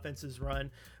the offenses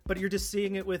run, but you're just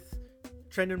seeing it with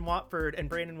Trendon Watford and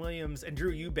Brandon Williams and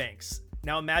Drew Eubanks.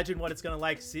 Now imagine what it's going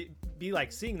to be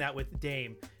like seeing that with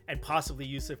Dame and possibly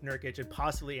Yusuf Nurkic and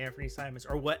possibly Anthony Simons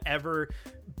or whatever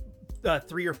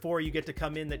 3 or 4 you get to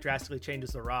come in that drastically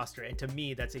changes the roster. And to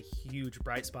me, that's a huge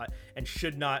bright spot and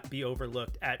should not be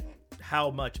overlooked at how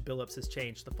much Billups has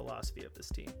changed the philosophy of this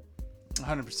team.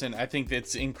 100%. I think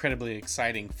that's incredibly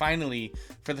exciting. Finally,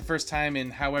 for the first time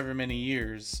in however many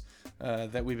years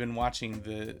that we've been watching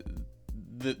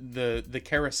the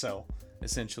carousel,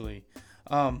 essentially.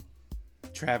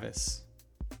 Travis,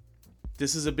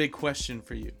 this is a big question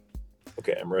for you.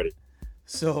 Okay, I'm ready.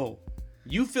 So,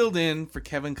 you filled in for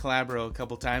Kevin Calabro a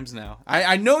couple times now.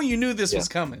 I know you knew this was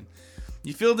coming.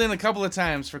 You filled in a couple of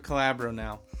times for Calabro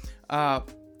now.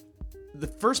 The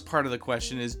first part of the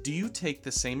question is, do you take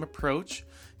the same approach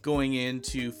going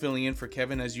into filling in for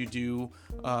Kevin as you do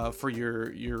for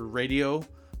your radio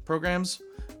programs?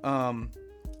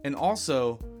 And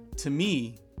also, to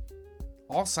me,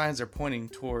 all signs are pointing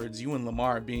towards you and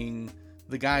Lamar being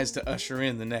the guys to usher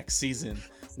in the next season.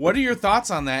 What are your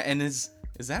thoughts on that? And is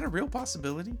that a real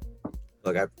possibility?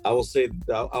 Look, I will say,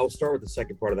 I'll start with the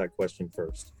second part of that question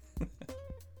first.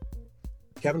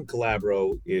 Kevin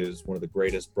Calabro is one of the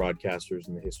greatest broadcasters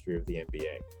in the history of the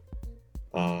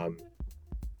NBA.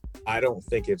 I don't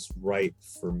think it's right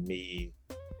for me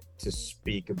to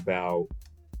speak about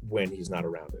when he's not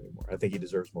around anymore. I think he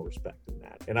deserves more respect than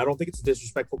that. And I don't think it's a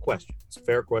disrespectful question. It's a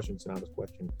fair question. It's an honest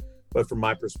question. But from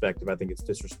my perspective, I think it's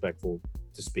disrespectful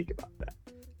to speak about that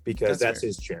because that's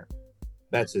his chair.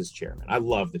 That's his chairman. I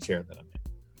love the chair that I'm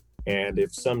in. And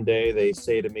if someday they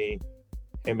say to me,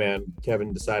 hey man,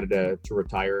 Kevin decided to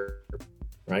retire,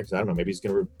 right? Because I don't know, maybe he's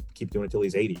going to keep doing it till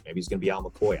he's 80. Maybe he's going to be Al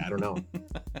McCoy. I don't know.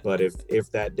 But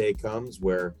if that day comes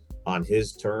where on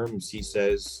his terms he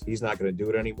says he's not going to do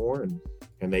it anymore,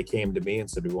 and they came to me and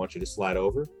said, we want you to slide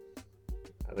over,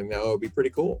 I think that would be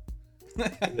pretty cool.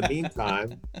 In the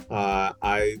meantime,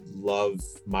 I love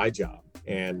my job.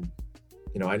 And,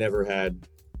 I never had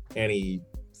any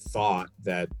thought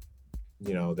that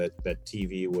that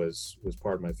TV was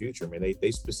part of my future. I mean,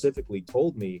 they specifically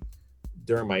told me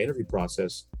during my interview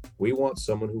process, we want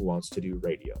someone who wants to do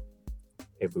radio.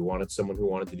 If we wanted someone who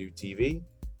wanted to do TV,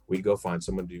 we'd go find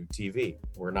someone to do TV.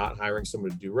 We're not hiring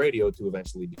someone to do radio to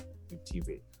eventually do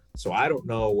TV. So I don't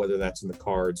know whether that's in the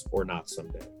cards or not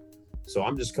someday. So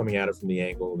I'm just coming at it from the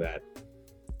angle that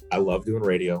I love doing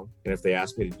radio. And if they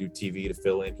ask me to do TV to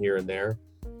fill in here and there,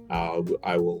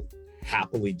 I will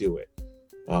happily do it.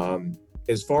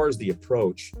 As far as the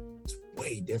approach, it's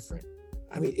way different.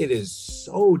 I mean, it is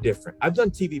so different. I've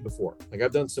done TV before. Like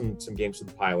I've done some games with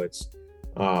the Pilots,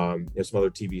 some other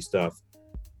TV stuff,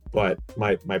 but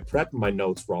my prep and my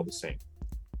notes were all the same.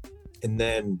 And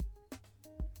then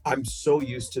I'm so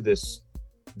used to this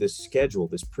schedule,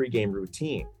 this pregame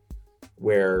routine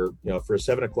where, for a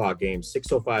 7:00 game,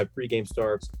 6:05 pregame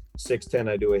starts, 6:10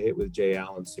 I do a hit with Jay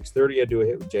Allen, 6:30 I do a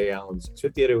hit with Jay Allen,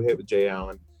 6:50 I do a hit with Jay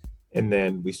Allen. And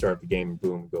then we start the game and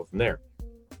boom, go from there.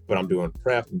 But I'm doing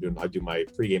prep. I do my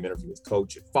pregame interview with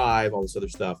coach at 5, all this other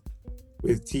stuff.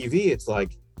 With TV, it's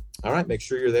like, all right, make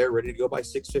sure you're there, ready to go by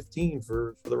 6:15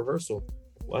 for the rehearsal.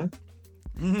 What?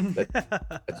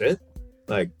 That's it?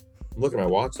 Like, I'm looking at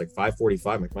my watch, like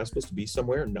 5:45. I'm like, am I supposed to be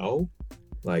somewhere? No.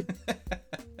 Like,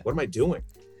 what am I doing?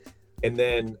 And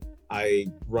then I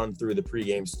run through the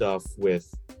pregame stuff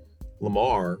with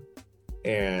Lamar,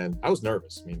 and I was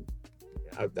nervous. I mean,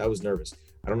 I was nervous.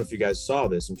 I don't know if you guys saw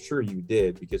this. I'm sure you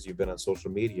did because you've been on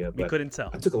social media. But we couldn't tell.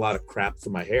 I took a lot of crap for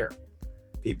my hair.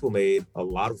 People made a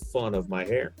lot of fun of my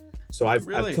hair. So I've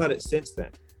cut it since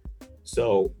then.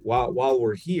 So while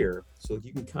we're here, so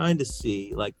you can kind of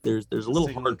see, like there's a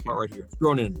little hard part right here. It's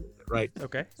thrown in a little bit, right?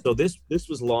 Okay. So this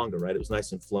was longer, right? It was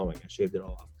nice and flowing. I shaved it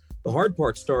all off. The hard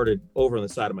part started over on the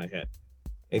side of my head.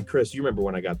 And Chris, you remember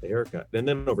when I got the haircut. And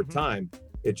then over time,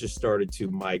 it just started to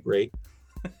migrate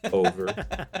over,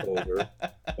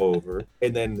 over.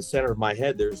 And then in the center of my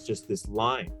head, there's just this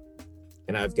line.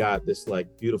 And I've got this like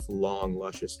beautiful, long,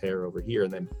 luscious hair over here,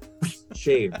 and then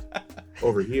shaved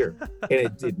over here. And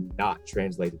it did not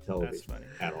translate to television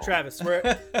at all.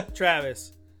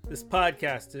 Travis, this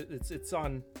podcast,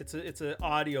 it's an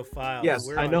audio file. Yes,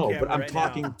 We're I on know, camera but I'm right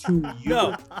talking now. to you.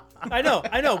 No, I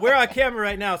know. We're on camera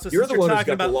right now, so You're since the one who's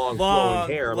talking got the about long, flowing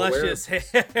hair. I'm aware. luscious hair.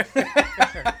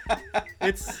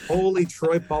 It's Holy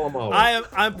Troy Polamalu.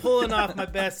 I'm pulling off my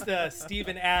best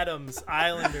Steven Adams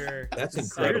Islander. That's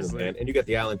incredible, Seriously. man. And you got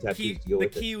the island tattoos to go The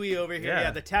with it. Kiwi over here.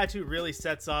 Yeah. The tattoo really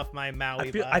sets off my Maui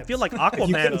I feel vibes. like You couldn't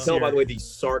Aquaman's tell, by here. the way, the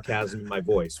sarcasm in my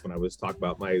voice when I was talking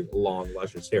about my long,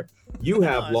 luscious hair. You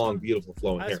have long, beautiful,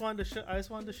 flowing I hair. just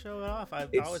wanted to show it off. I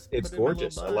always It's put it in my little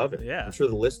gorgeous. I bun. love it. Yeah. I'm sure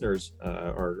the listeners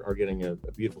are getting a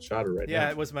beautiful shot of it right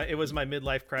Yeah, now. it was my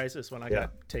midlife crisis when I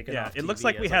got taken Yeah, off. it looks TV.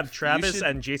 like I we was have Travis should-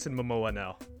 and Jason Momoa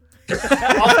now.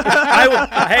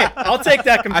 I'll take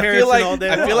that comparison all day.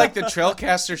 I feel like the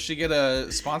Trailcaster should get a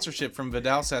sponsorship from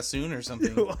Vidal Sassoon or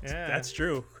something. Yeah. That's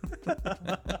true.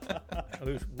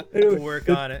 We'll work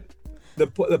on it. The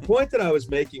point that I was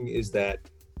making is that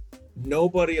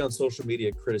nobody on social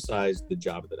media criticized the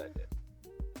job that I did.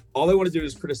 All they want to do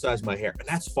is criticize my hair, and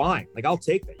that's fine. Like, I'll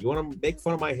take that. You want to make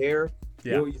fun of my hair?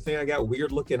 Yeah. You think I got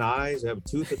weird looking eyes? I have a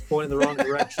tooth that's pointing the wrong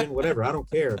direction? Whatever. I don't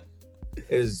care,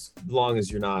 as long as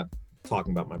you're not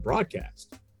talking about my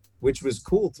broadcast, which was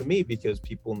cool to me because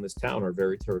people in this town are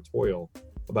very territorial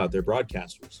about their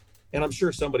broadcasters. And I'm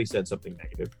sure somebody said something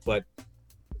negative, but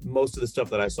most of the stuff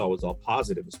that I saw was all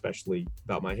positive, especially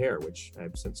about my hair, which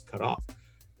I've since cut off.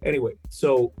 Anyway,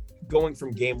 so going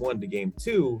from game 1 to game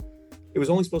 2, it was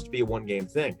only supposed to be a 1-game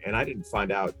thing. And I didn't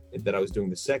find out that I was doing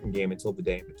the second game until the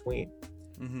day in between.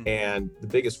 Mm-hmm. And the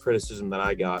biggest criticism that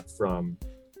I got from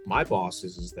my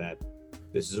bosses is that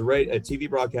this is a TV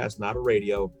broadcast, not a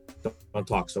radio. Don't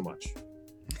talk so much.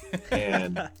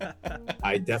 And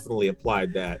I definitely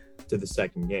applied that to the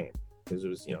second game because it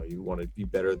was, you want to be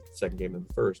better at the second game than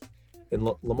the first. And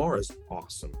Lamar is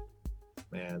awesome,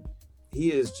 man.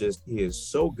 He is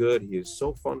so good. He is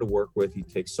so fun to work with. He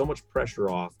takes so much pressure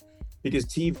off because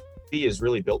TV is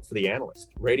really built for the analyst.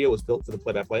 Radio is built for the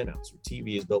play-by-play announcer.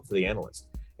 TV is built for the analyst.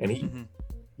 And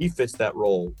he fits that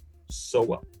role so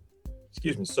well.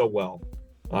 So well.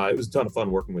 It was a ton of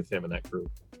fun working with him and that crew.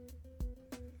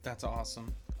 That's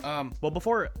awesome. Well,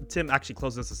 before Tim actually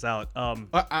closes this out,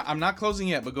 I'm not closing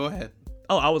yet, but go ahead.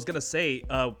 Oh, I was gonna say,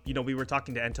 we were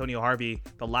talking to Antonio Harvey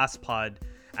the last pod,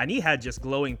 and he had just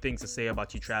glowing things to say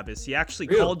about you, Travis. He actually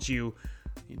called you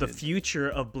the future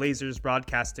of Blazers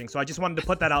broadcasting. So I just wanted to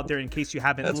put that out there in case you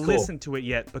haven't listened to it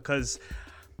yet, because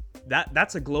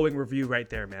that's a glowing review right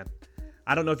there, man.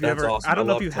 I don't know if you Awesome. I don't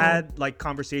know if love you Tony. had like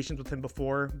conversations with him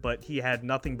before, but he had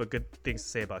nothing but good things to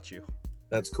say about you.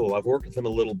 That's cool. I've worked with him a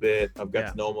little bit. I've got Yeah.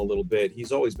 to know him a little bit.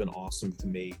 He's always been awesome to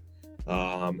me.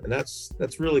 And that's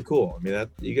really cool. I mean, that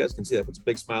you guys can see that puts a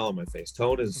big smile on my face.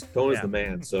 Tone is the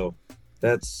man. So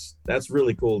that's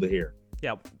really cool to hear.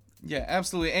 Yeah. Yeah,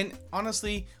 absolutely. And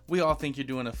honestly, we all think you're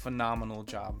doing a phenomenal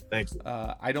job. Thanks.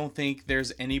 I don't think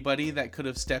there's anybody that could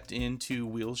have stepped into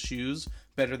Will's shoes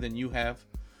better than you have.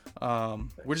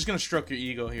 We're just going to stroke your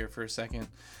ego here for a second.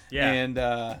 Yeah. And,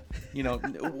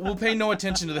 we'll pay no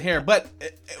attention to the hair. But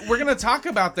we're going to talk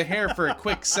about the hair for a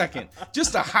quick second.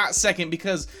 Just a hot second,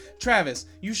 because, Travis,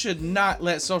 you should not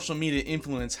let social media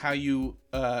influence how you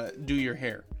do your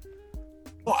hair.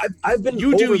 Oh, I've been You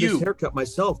over do this you. haircut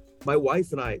myself. My wife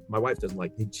doesn't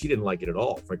like it. She didn't like it at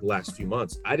all for like the last few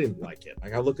months. I didn't like it.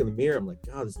 Like, I look in the mirror, I'm like,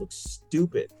 God, this looks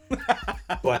stupid.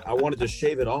 But I wanted to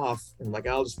shave it off, and like,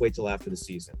 I'll just wait till after the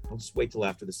season.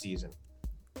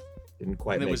 Didn't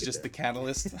quite And it make was it just there. the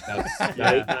catalyst.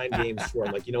 Got 8-9 games short.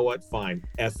 I'm like, you know what? Fine.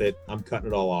 F it. I'm cutting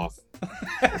it all off.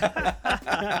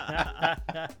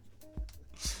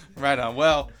 Right on.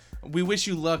 Well, we wish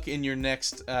you luck in your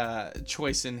next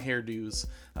choice in hairdos.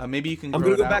 Maybe you can I'm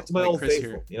grow going to it go back out to my like old Chris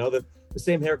faithful. here. The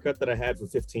same haircut that I had for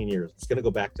 15 years. I'm just going to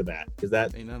go back to that because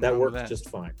Ain't nothing that wrong with works that. just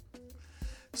fine.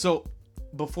 So,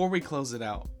 before we close it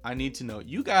out, I need to know,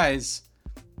 you guys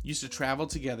used to travel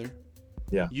together.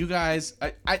 Yeah. You guys,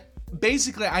 I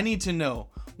basically, I need to know,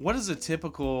 what is a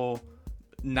typical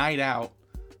night out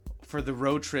for the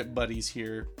road trip buddies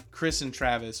here, Chris and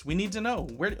Travis? We need to know,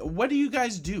 what do you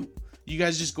guys do? You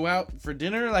guys just go out for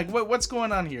dinner? Like, what's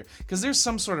going on here? Because there's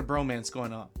some sort of bromance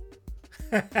going on.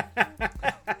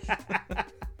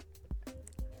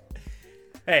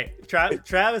 Hey,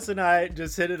 Travis and I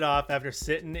just hit it off after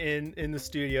sitting in the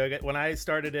studio. When I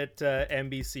started at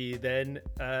NBC, then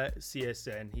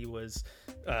CSN, he was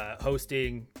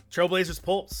hosting Trailblazers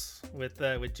Pulse with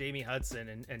Jamie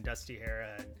Hudson and Dusty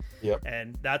Hara,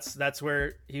 and that's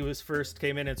where he was first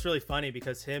came in. And it's really funny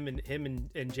because him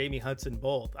and Jamie Hudson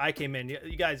both. I came in.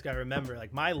 You guys got to remember,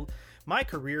 like my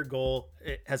career goal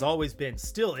has always been,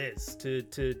 still is,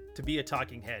 to be a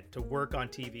talking head, to work on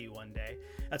TV one day.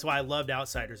 That's why I loved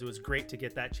Outsiders. It was great to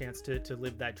get that chance to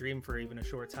live that dream for even a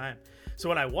short time. So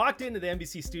when I walked into the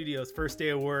NBC studios, first day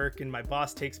of work, and my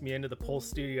boss takes me into the Pulse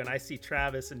studio and I see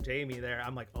Travis and Jamie there,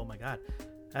 I'm like, oh my God,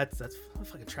 that's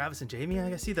fucking Travis and Jamie.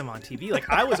 I see them on TV. Like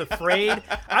I was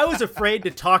afraid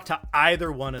to talk to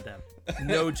either one of them.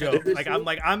 No joke.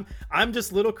 I'm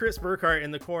just little Chris Burkhardt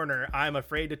in the corner. I'm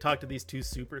afraid to talk to these two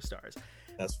superstars.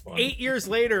 That's fun. 8 years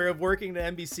later of working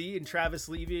at NBC and Travis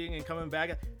leaving and coming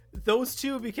back, those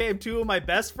two became two of my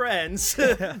best friends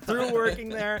through working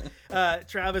there.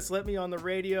 Travis let me on the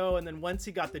radio, and then once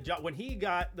he got the job, when he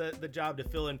got the job to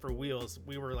fill in for Wheels,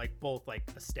 we were like both like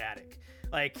ecstatic.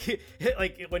 Like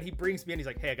when he brings me in, he's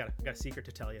like, "Hey, I got a secret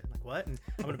to tell you." I'm like, "What?" And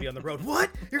I'm gonna be on the road. What?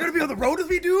 You're gonna be on the road with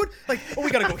me, dude? Like, oh, we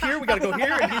gotta go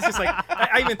here. And he's just like,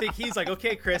 I even think he's like,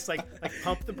 "Okay, Chris, like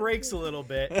pump the brakes a little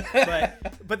bit."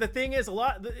 But the thing is,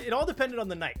 it all depended on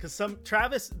the night, because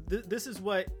Travis. This is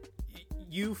what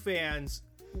you fans.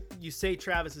 You say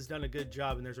Travis has done a good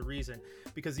job, and there's a reason,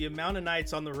 because the amount of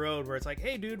nights on the road where it's like,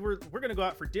 hey dude, we're gonna go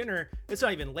out for dinner, it's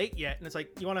not even late yet, and it's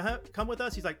like, you want to come with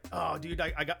us? He's like, oh dude,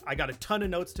 I got a ton of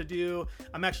notes to do,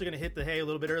 I'm actually gonna hit the hay a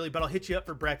little bit early, but I'll hit you up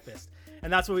for breakfast.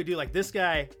 And that's what we do. Like, this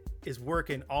guy is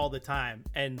working all the time,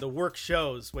 and the work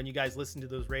shows when you guys listen to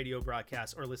those radio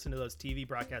broadcasts or listen to those TV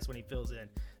broadcasts when he fills in.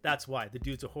 That's why the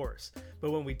dude's a horse. But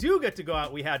when we do get to go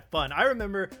out, we had fun. I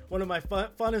remember one of my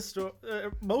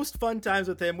most fun times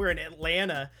with him. We're in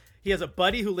Atlanta. He has a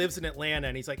buddy who lives in Atlanta,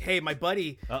 and he's like, hey, my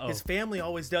buddy, his family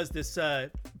always does this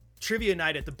trivia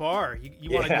night at the bar.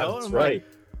 You want to go? That's right.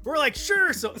 We're like,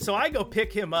 sure. So I go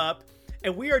pick him up,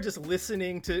 and we are just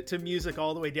listening to music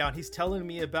all the way down. He's telling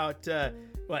me about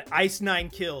Ice Nine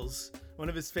Kills, one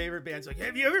of his favorite bands. Like,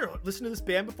 have you ever listened to this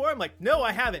band before? I'm like, no,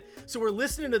 I haven't. So we're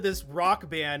listening to this rock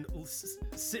band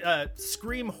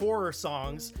scream horror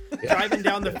songs, driving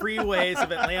down the freeways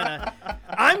of Atlanta.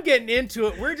 I'm getting into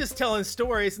it. We're just telling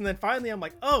stories. And then finally I'm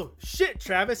like, oh shit,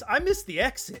 Travis, I missed the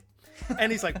exit.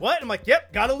 And he's like, what? I'm like,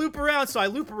 yep, gotta loop around. So I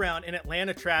loop around in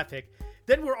Atlanta traffic.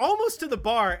 Then we're almost to the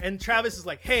bar, and Travis is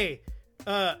like, hey,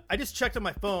 I just checked on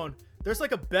my phone. There's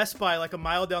like a Best Buy like a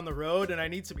mile down the road, and I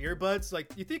need some earbuds.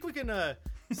 Like, you think we can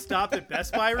stop at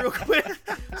Best Buy real quick?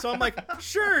 So I'm like,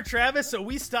 sure, Travis. So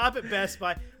we stop at Best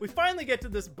Buy. We finally get to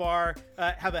this bar,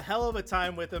 have a hell of a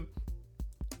time with him.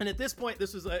 And at this point,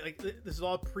 this was this is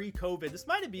all pre-COVID. This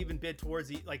might have even been towards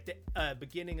the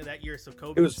beginning of that year. So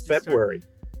COVID. It was February.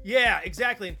 Yeah,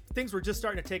 exactly. And things were just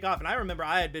starting to take off. And I remember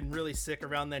I had been really sick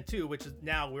around then too, which is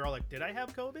now we're all like, did I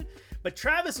have COVID? But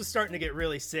Travis was starting to get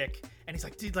really sick. And he's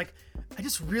like, dude, like, I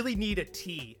just really need a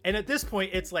tea. And at this point,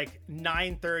 it's like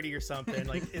 9:30 or something.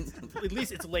 Like, at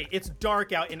least it's late. It's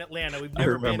dark out in Atlanta. We've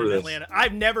never been in Atlanta.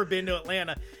 I've never been to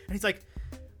Atlanta. And he's like,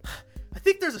 I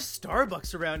think there's a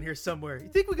Starbucks around here somewhere. You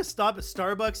think we could stop at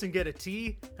Starbucks and get a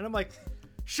tea? And I'm like,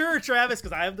 sure, Travis,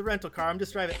 because I have the rental car. I'm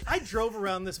just driving. I drove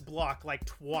around this block like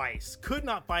twice. Could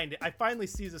not find it. I finally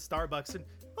see the Starbucks, and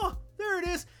oh, there it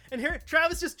is. And here,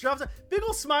 Travis just drops a big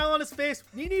old smile on his face.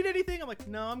 You need anything? I'm like,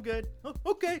 no, I'm good. Oh,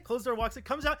 okay. Close door, walks it,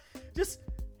 comes out, just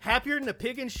happier than a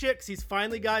pig in shit, because he's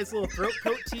finally got his little throat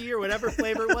coat tea or whatever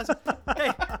flavor it was.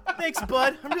 Hey, thanks,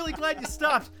 bud. I'm really glad you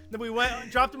stopped. Then we went,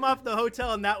 dropped him off at the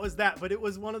hotel, and that was that. But it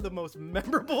was one of the most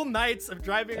memorable nights of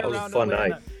driving around That was a fun Atlanta.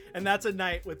 night. And that's a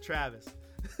night with Travis.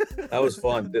 That was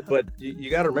fun. But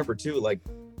you got to remember too, like,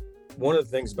 one of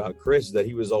the things about Chris is that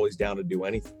he was always down to do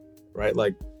anything, right?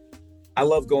 Like, I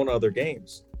love going to other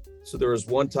games. So there was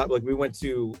one time, like, we went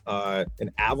to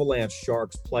an Avalanche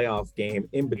Sharks playoff game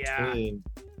in between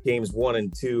games 1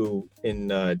 and 2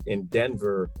 in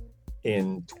Denver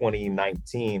in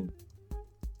 2019.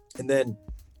 And then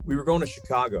we were going to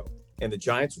Chicago, and the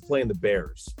Giants were playing the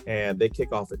Bears, and they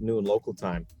kick off at noon local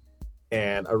time.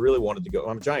 And I really wanted to go.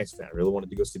 I'm a Giants fan. I really wanted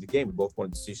to go see the game. We both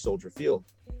wanted to see Soldier Field.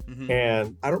 Mm-hmm.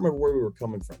 And I don't remember where we were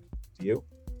coming from. Do you?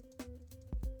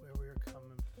 Where we were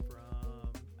coming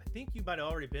from? I think you might have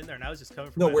already been there, and I was just coming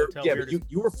from no, my where? hotel. Yeah, but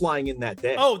you were flying in that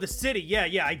day. Oh, the city.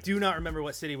 Yeah. I do not remember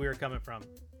what city we were coming from.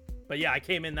 But yeah, I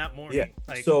came in that morning.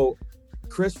 Yeah. So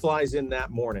Chris flies in that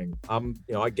morning.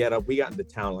 I get up. We got into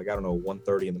town like, I don't know,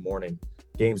 1:30 in the morning.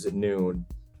 Game's at noon.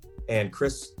 And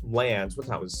Chris lands, what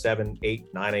time was it? 7,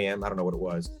 8, 9 a.m.? I don't know what it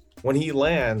was. When he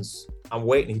lands, I'm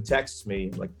waiting. He texts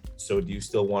me, like, so do you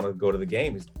still want to go to the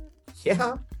game? He's like,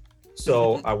 yeah.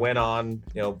 So I went on,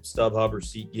 StubHub or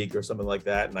SeatGeek or something like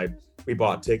that. And I We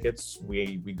bought tickets.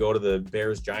 We go to the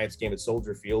Bears Giants game at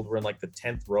Soldier Field. We're in like the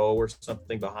 10th row or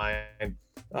something behind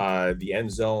the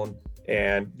end zone.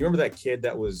 And you remember that kid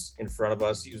that was in front of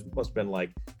us? Must have been like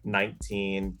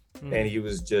 19, and he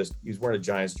was wearing a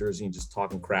Giants jersey and just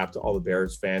talking crap to all the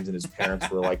Bears fans, and his parents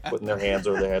were like putting their hands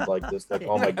over their head like this, like,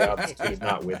 oh my God, this kid's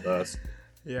not with us.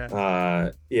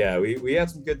 Yeah. We had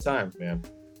some good times, man.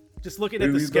 Just looking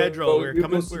at the schedule, we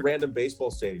go to random baseball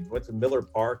stadiums. Went to Miller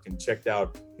Park and checked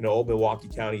out, Old Milwaukee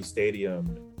County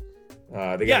Stadium.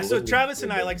 So Travis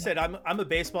and I, like I said, I'm a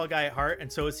baseball guy at heart,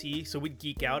 and so is he. So we'd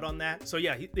geek out on that. So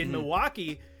yeah, in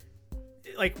Milwaukee,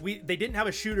 they didn't have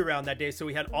a shoot around that day, so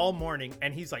we had all morning.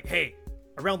 And he's like, "Hey,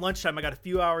 around lunchtime, I got a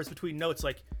few hours between notes.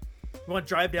 Like, you want to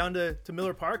drive down to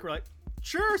Miller Park?" We're like,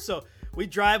 "Sure." So we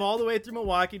drive all the way through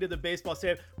Milwaukee to the baseball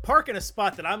stadium, park in a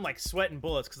spot that I'm like sweating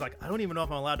bullets because I don't even know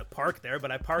if I'm allowed to park there,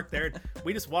 but I parked there.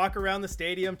 We just walk around the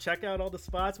stadium, check out all the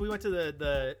spots. We went to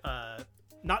the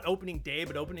not opening day,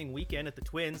 but opening weekend at the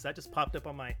Twins. That just popped up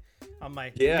on my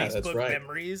Facebook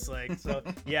memories. Like, so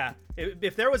yeah,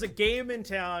 if there was a game in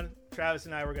town, Travis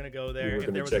and I were going to go there.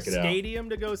 If there was a stadium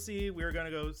to go see, we were going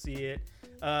to go see it.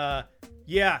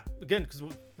 Again, because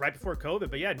right before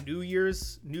COVID, but yeah, New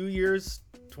Year's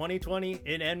 2020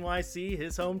 in NYC,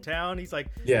 his hometown. He's like,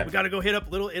 we got to go hit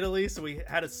up Little Italy. So we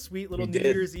had a sweet little New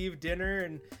Year's Eve dinner,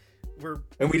 and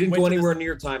we didn't go anywhere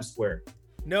near Times Square.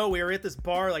 No, we were at this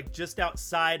bar like just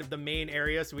outside of the main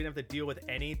area, so we didn't have to deal with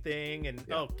anything. And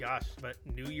oh gosh, but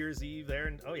New Year's Eve there,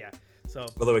 and oh yeah. So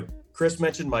by the way, Chris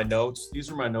mentioned my notes.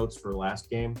 These are my notes for last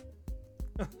game.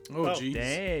 Oh geez.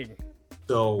 Dang.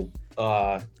 So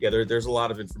there's a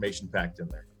lot of information packed in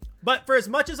there. But for as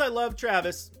much as I love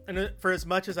Travis, and for as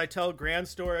much as I tell grand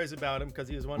stories about him, because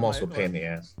he was one. I'm also a pain in the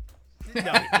ass.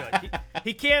 No,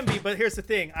 he can be, but here's the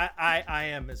thing: I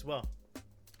am as well.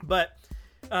 But.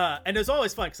 And it was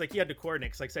always fun because he had to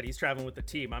coordinate. Because like I said, he's traveling with the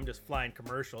team. I'm just flying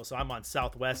commercial, so I'm on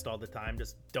Southwest all the time.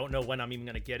 Just don't know when I'm even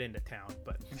going to get into town.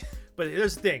 But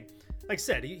here's the thing. Like I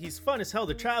said, he's fun as hell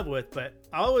to travel with. But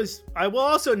I will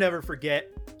also never forget.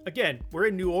 Again, we're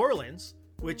in New Orleans,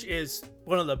 which is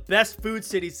one of the best food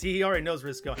cities. He already knows where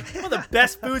it's going. One of the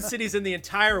best food cities in the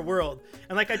entire world.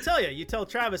 And like I tell you tell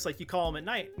Travis, like you call him at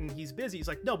night and he's busy. He's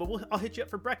like, no, but I'll hit you up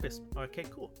for breakfast. Okay,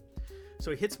 cool. So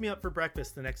he hits me up for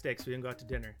breakfast the next day because we didn't go out to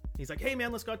dinner. He's like, hey,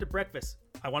 man, let's go out to breakfast.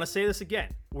 I want to say this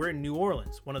again. We're in New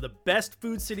Orleans, one of the best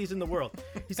food cities in the world.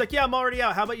 He's like, yeah, I'm already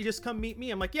out. How about you just come meet me?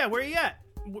 I'm like, yeah, where are you at?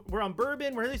 We're on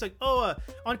Bourbon. He's like,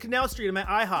 on Canal Street. I'm at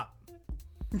IHOP.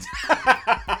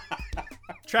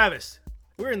 Travis,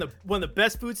 we're in one of the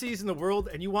best food cities in the world,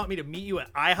 and you want me to meet you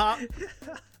at IHOP?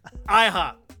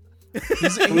 IHOP.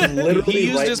 He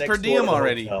used his per diem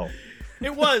already.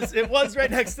 It was right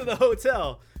next to the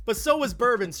hotel. But so was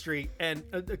Bourbon Street, and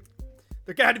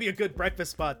there got to be a good breakfast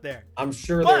spot there. I'm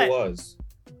sure there was.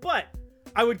 But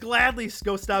I would gladly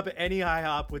go stop at any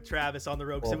IHOP with Travis on the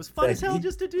road because it was fun as hell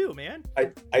just to do, man.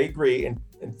 I agree, and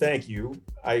thank you.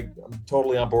 I'm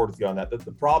totally on board with you on that.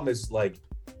 The problem is, like,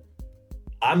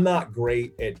 I'm not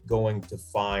great at going to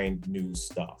find new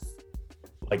stuff,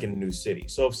 like in a new city.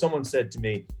 So if someone said to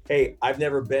me, hey, I've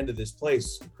never been to this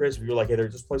place, Chris, if you're like, hey,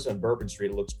 there's this place on Bourbon Street,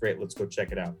 it looks great, let's go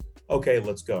check it out. Okay,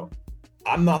 let's go.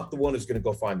 I'm not the one who's going to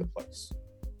go find the place.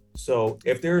 So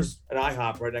if there's an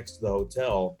IHOP right next to the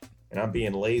hotel and I'm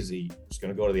being lazy, I'm just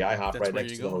going to go to the IHOP right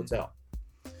next to the hotel.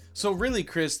 So really,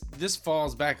 Chris, this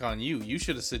falls back on you. You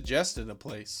should have suggested a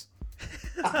place.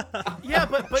 Yeah,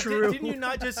 but didn't you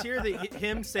not just hear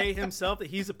him say himself that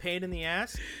he's a pain in the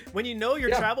ass? When you know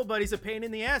your travel buddy's a pain in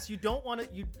the ass, you don't want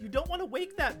to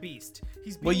wake that beast.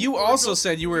 Well, you also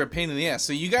said you were a pain in the ass,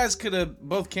 so you guys could have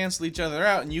both canceled each other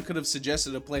out, and you could have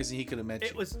suggested a place, and he could have met you.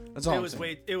 It was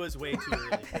way too early. It was way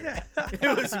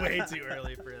too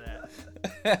early for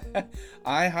that.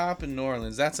 IHOP in New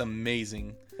Orleans, that's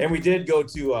amazing. And we did go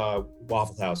to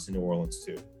Waffle House in New Orleans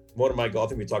too. One of my goals, I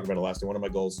think we talked about it last time. One of my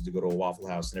goals is to go to a Waffle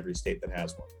House in every state that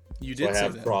has one. You did. So I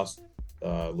have crossed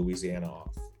Louisiana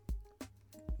off.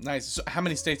 Nice. So how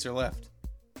many states are left?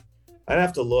 I'd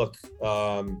have to look.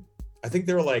 I think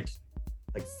there are like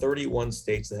 31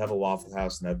 states that have a Waffle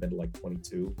House, and I've been to like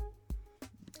 22.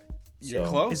 You're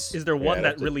close. Is there one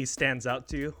that really stands out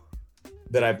to you?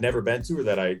 That I've never been to, or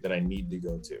that I need to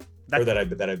go to, or that I've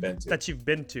been to? That you've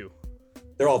been to.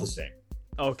 They're all the same.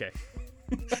 Okay.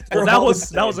 Well, that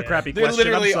was a crappy question. They're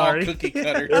literally I'm sorry. all cookie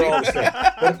cutter. They're all the same.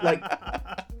 But like,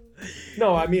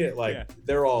 no, I mean it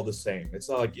they're all the same. It's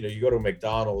not like, you go to a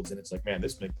McDonald's and it's like, man,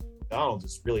 this McDonald's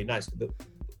is really nice.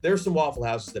 There's some Waffle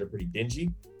Houses that are pretty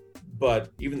dingy,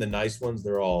 but even the nice ones,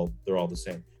 they're all the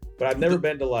same. But I've never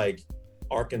been to like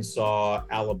Arkansas,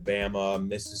 Alabama,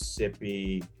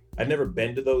 Mississippi, I've never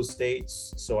been to those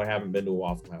states, so I haven't been to a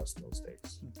Waffle House in those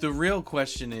states. The real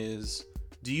question is,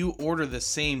 do you order the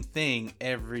same thing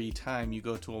every time you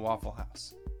go to a Waffle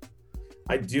House?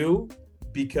 I do,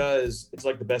 because it's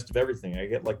like the best of everything. I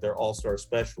get like their all-star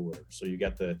special order. So you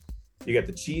got the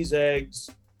cheese eggs.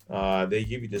 They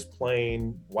give you just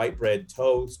plain white bread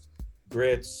toast,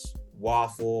 grits,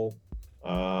 waffle.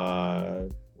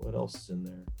 What else is in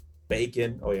there?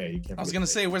 Bacon. Oh yeah, you can't. I was gonna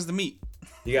say, where's the meat?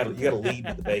 You gotta lead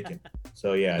with the bacon.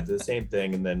 So yeah, it's the same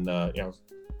thing. And then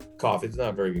coffee. It's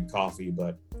not very good coffee,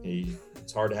 but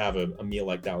it's hard to have a meal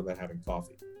like that without having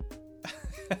coffee.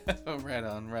 Oh, right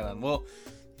on. Well,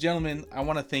 gentlemen, I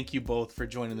want to thank you both for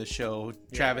joining the show.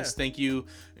 Travis, thank you.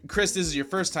 Chris, this is your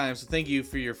first time, so thank you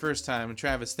for your first time. And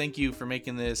Travis, thank you for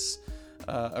making this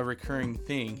a recurring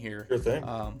thing here. Sure thing.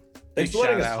 Thanks for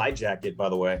letting us hijack it, by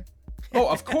the way. Oh,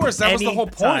 of course. That was the whole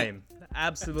point.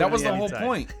 Absolutely. That was the whole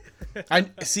point.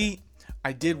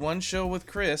 I did one show with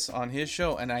Chris on his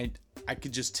show, and I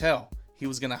could just tell he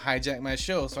was going to hijack my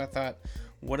show. So I thought,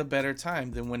 what a better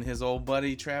time than when his old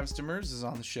buddy Travis Demers is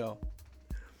on the show.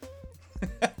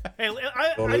 Hey,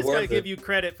 I just gotta give you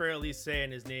credit for at least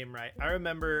saying his name right. I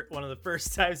remember one of the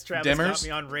first times Travis got me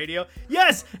on radio.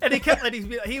 Yes, and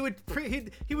he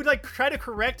would like try to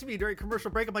correct me during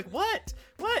commercial break. I'm like, what?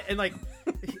 And like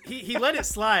he let it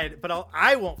slide, but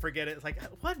I won't forget it. It's like,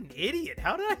 what an idiot!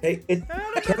 How did I? Hey,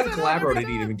 Kevin Calabro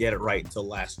didn't even get it right until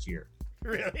last year.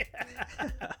 Really?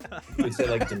 He would say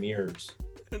like Demers.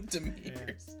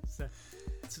 Demers. Yeah.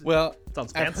 Well,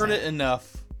 Sounds I've fancy. heard it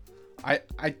enough. I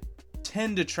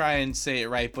tend to try and say it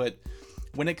right, but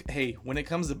when it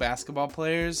comes to basketball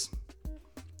players,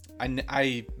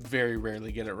 I very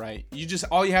rarely get it right.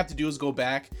 All you have to do is go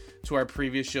back to our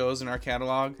previous shows in our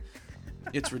catalog.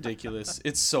 It's ridiculous.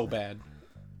 It's so bad.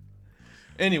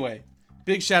 Anyway,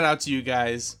 big shout out to you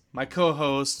guys, my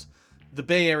co-host, the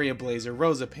Bay Area Blazer,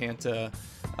 Rosa Panta,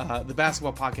 the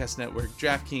Basketball Podcast Network,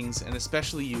 DraftKings, and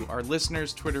especially you, our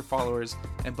listeners, Twitter followers,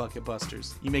 and Bucket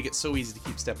Busters. You make it so easy to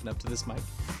keep stepping up to this mic.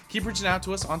 Keep reaching out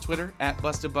to us on Twitter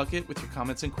 @BustedBucket with your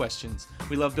comments and questions.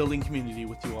 We love building community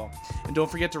with you all. And don't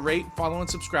forget to rate, follow, and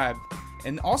subscribe.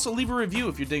 And also leave a review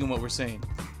if you're digging what we're saying.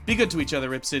 Be good to each other,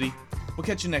 Rip City. We'll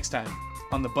catch you next time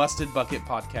on the Busted Bucket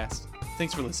Podcast.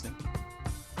 Thanks for listening.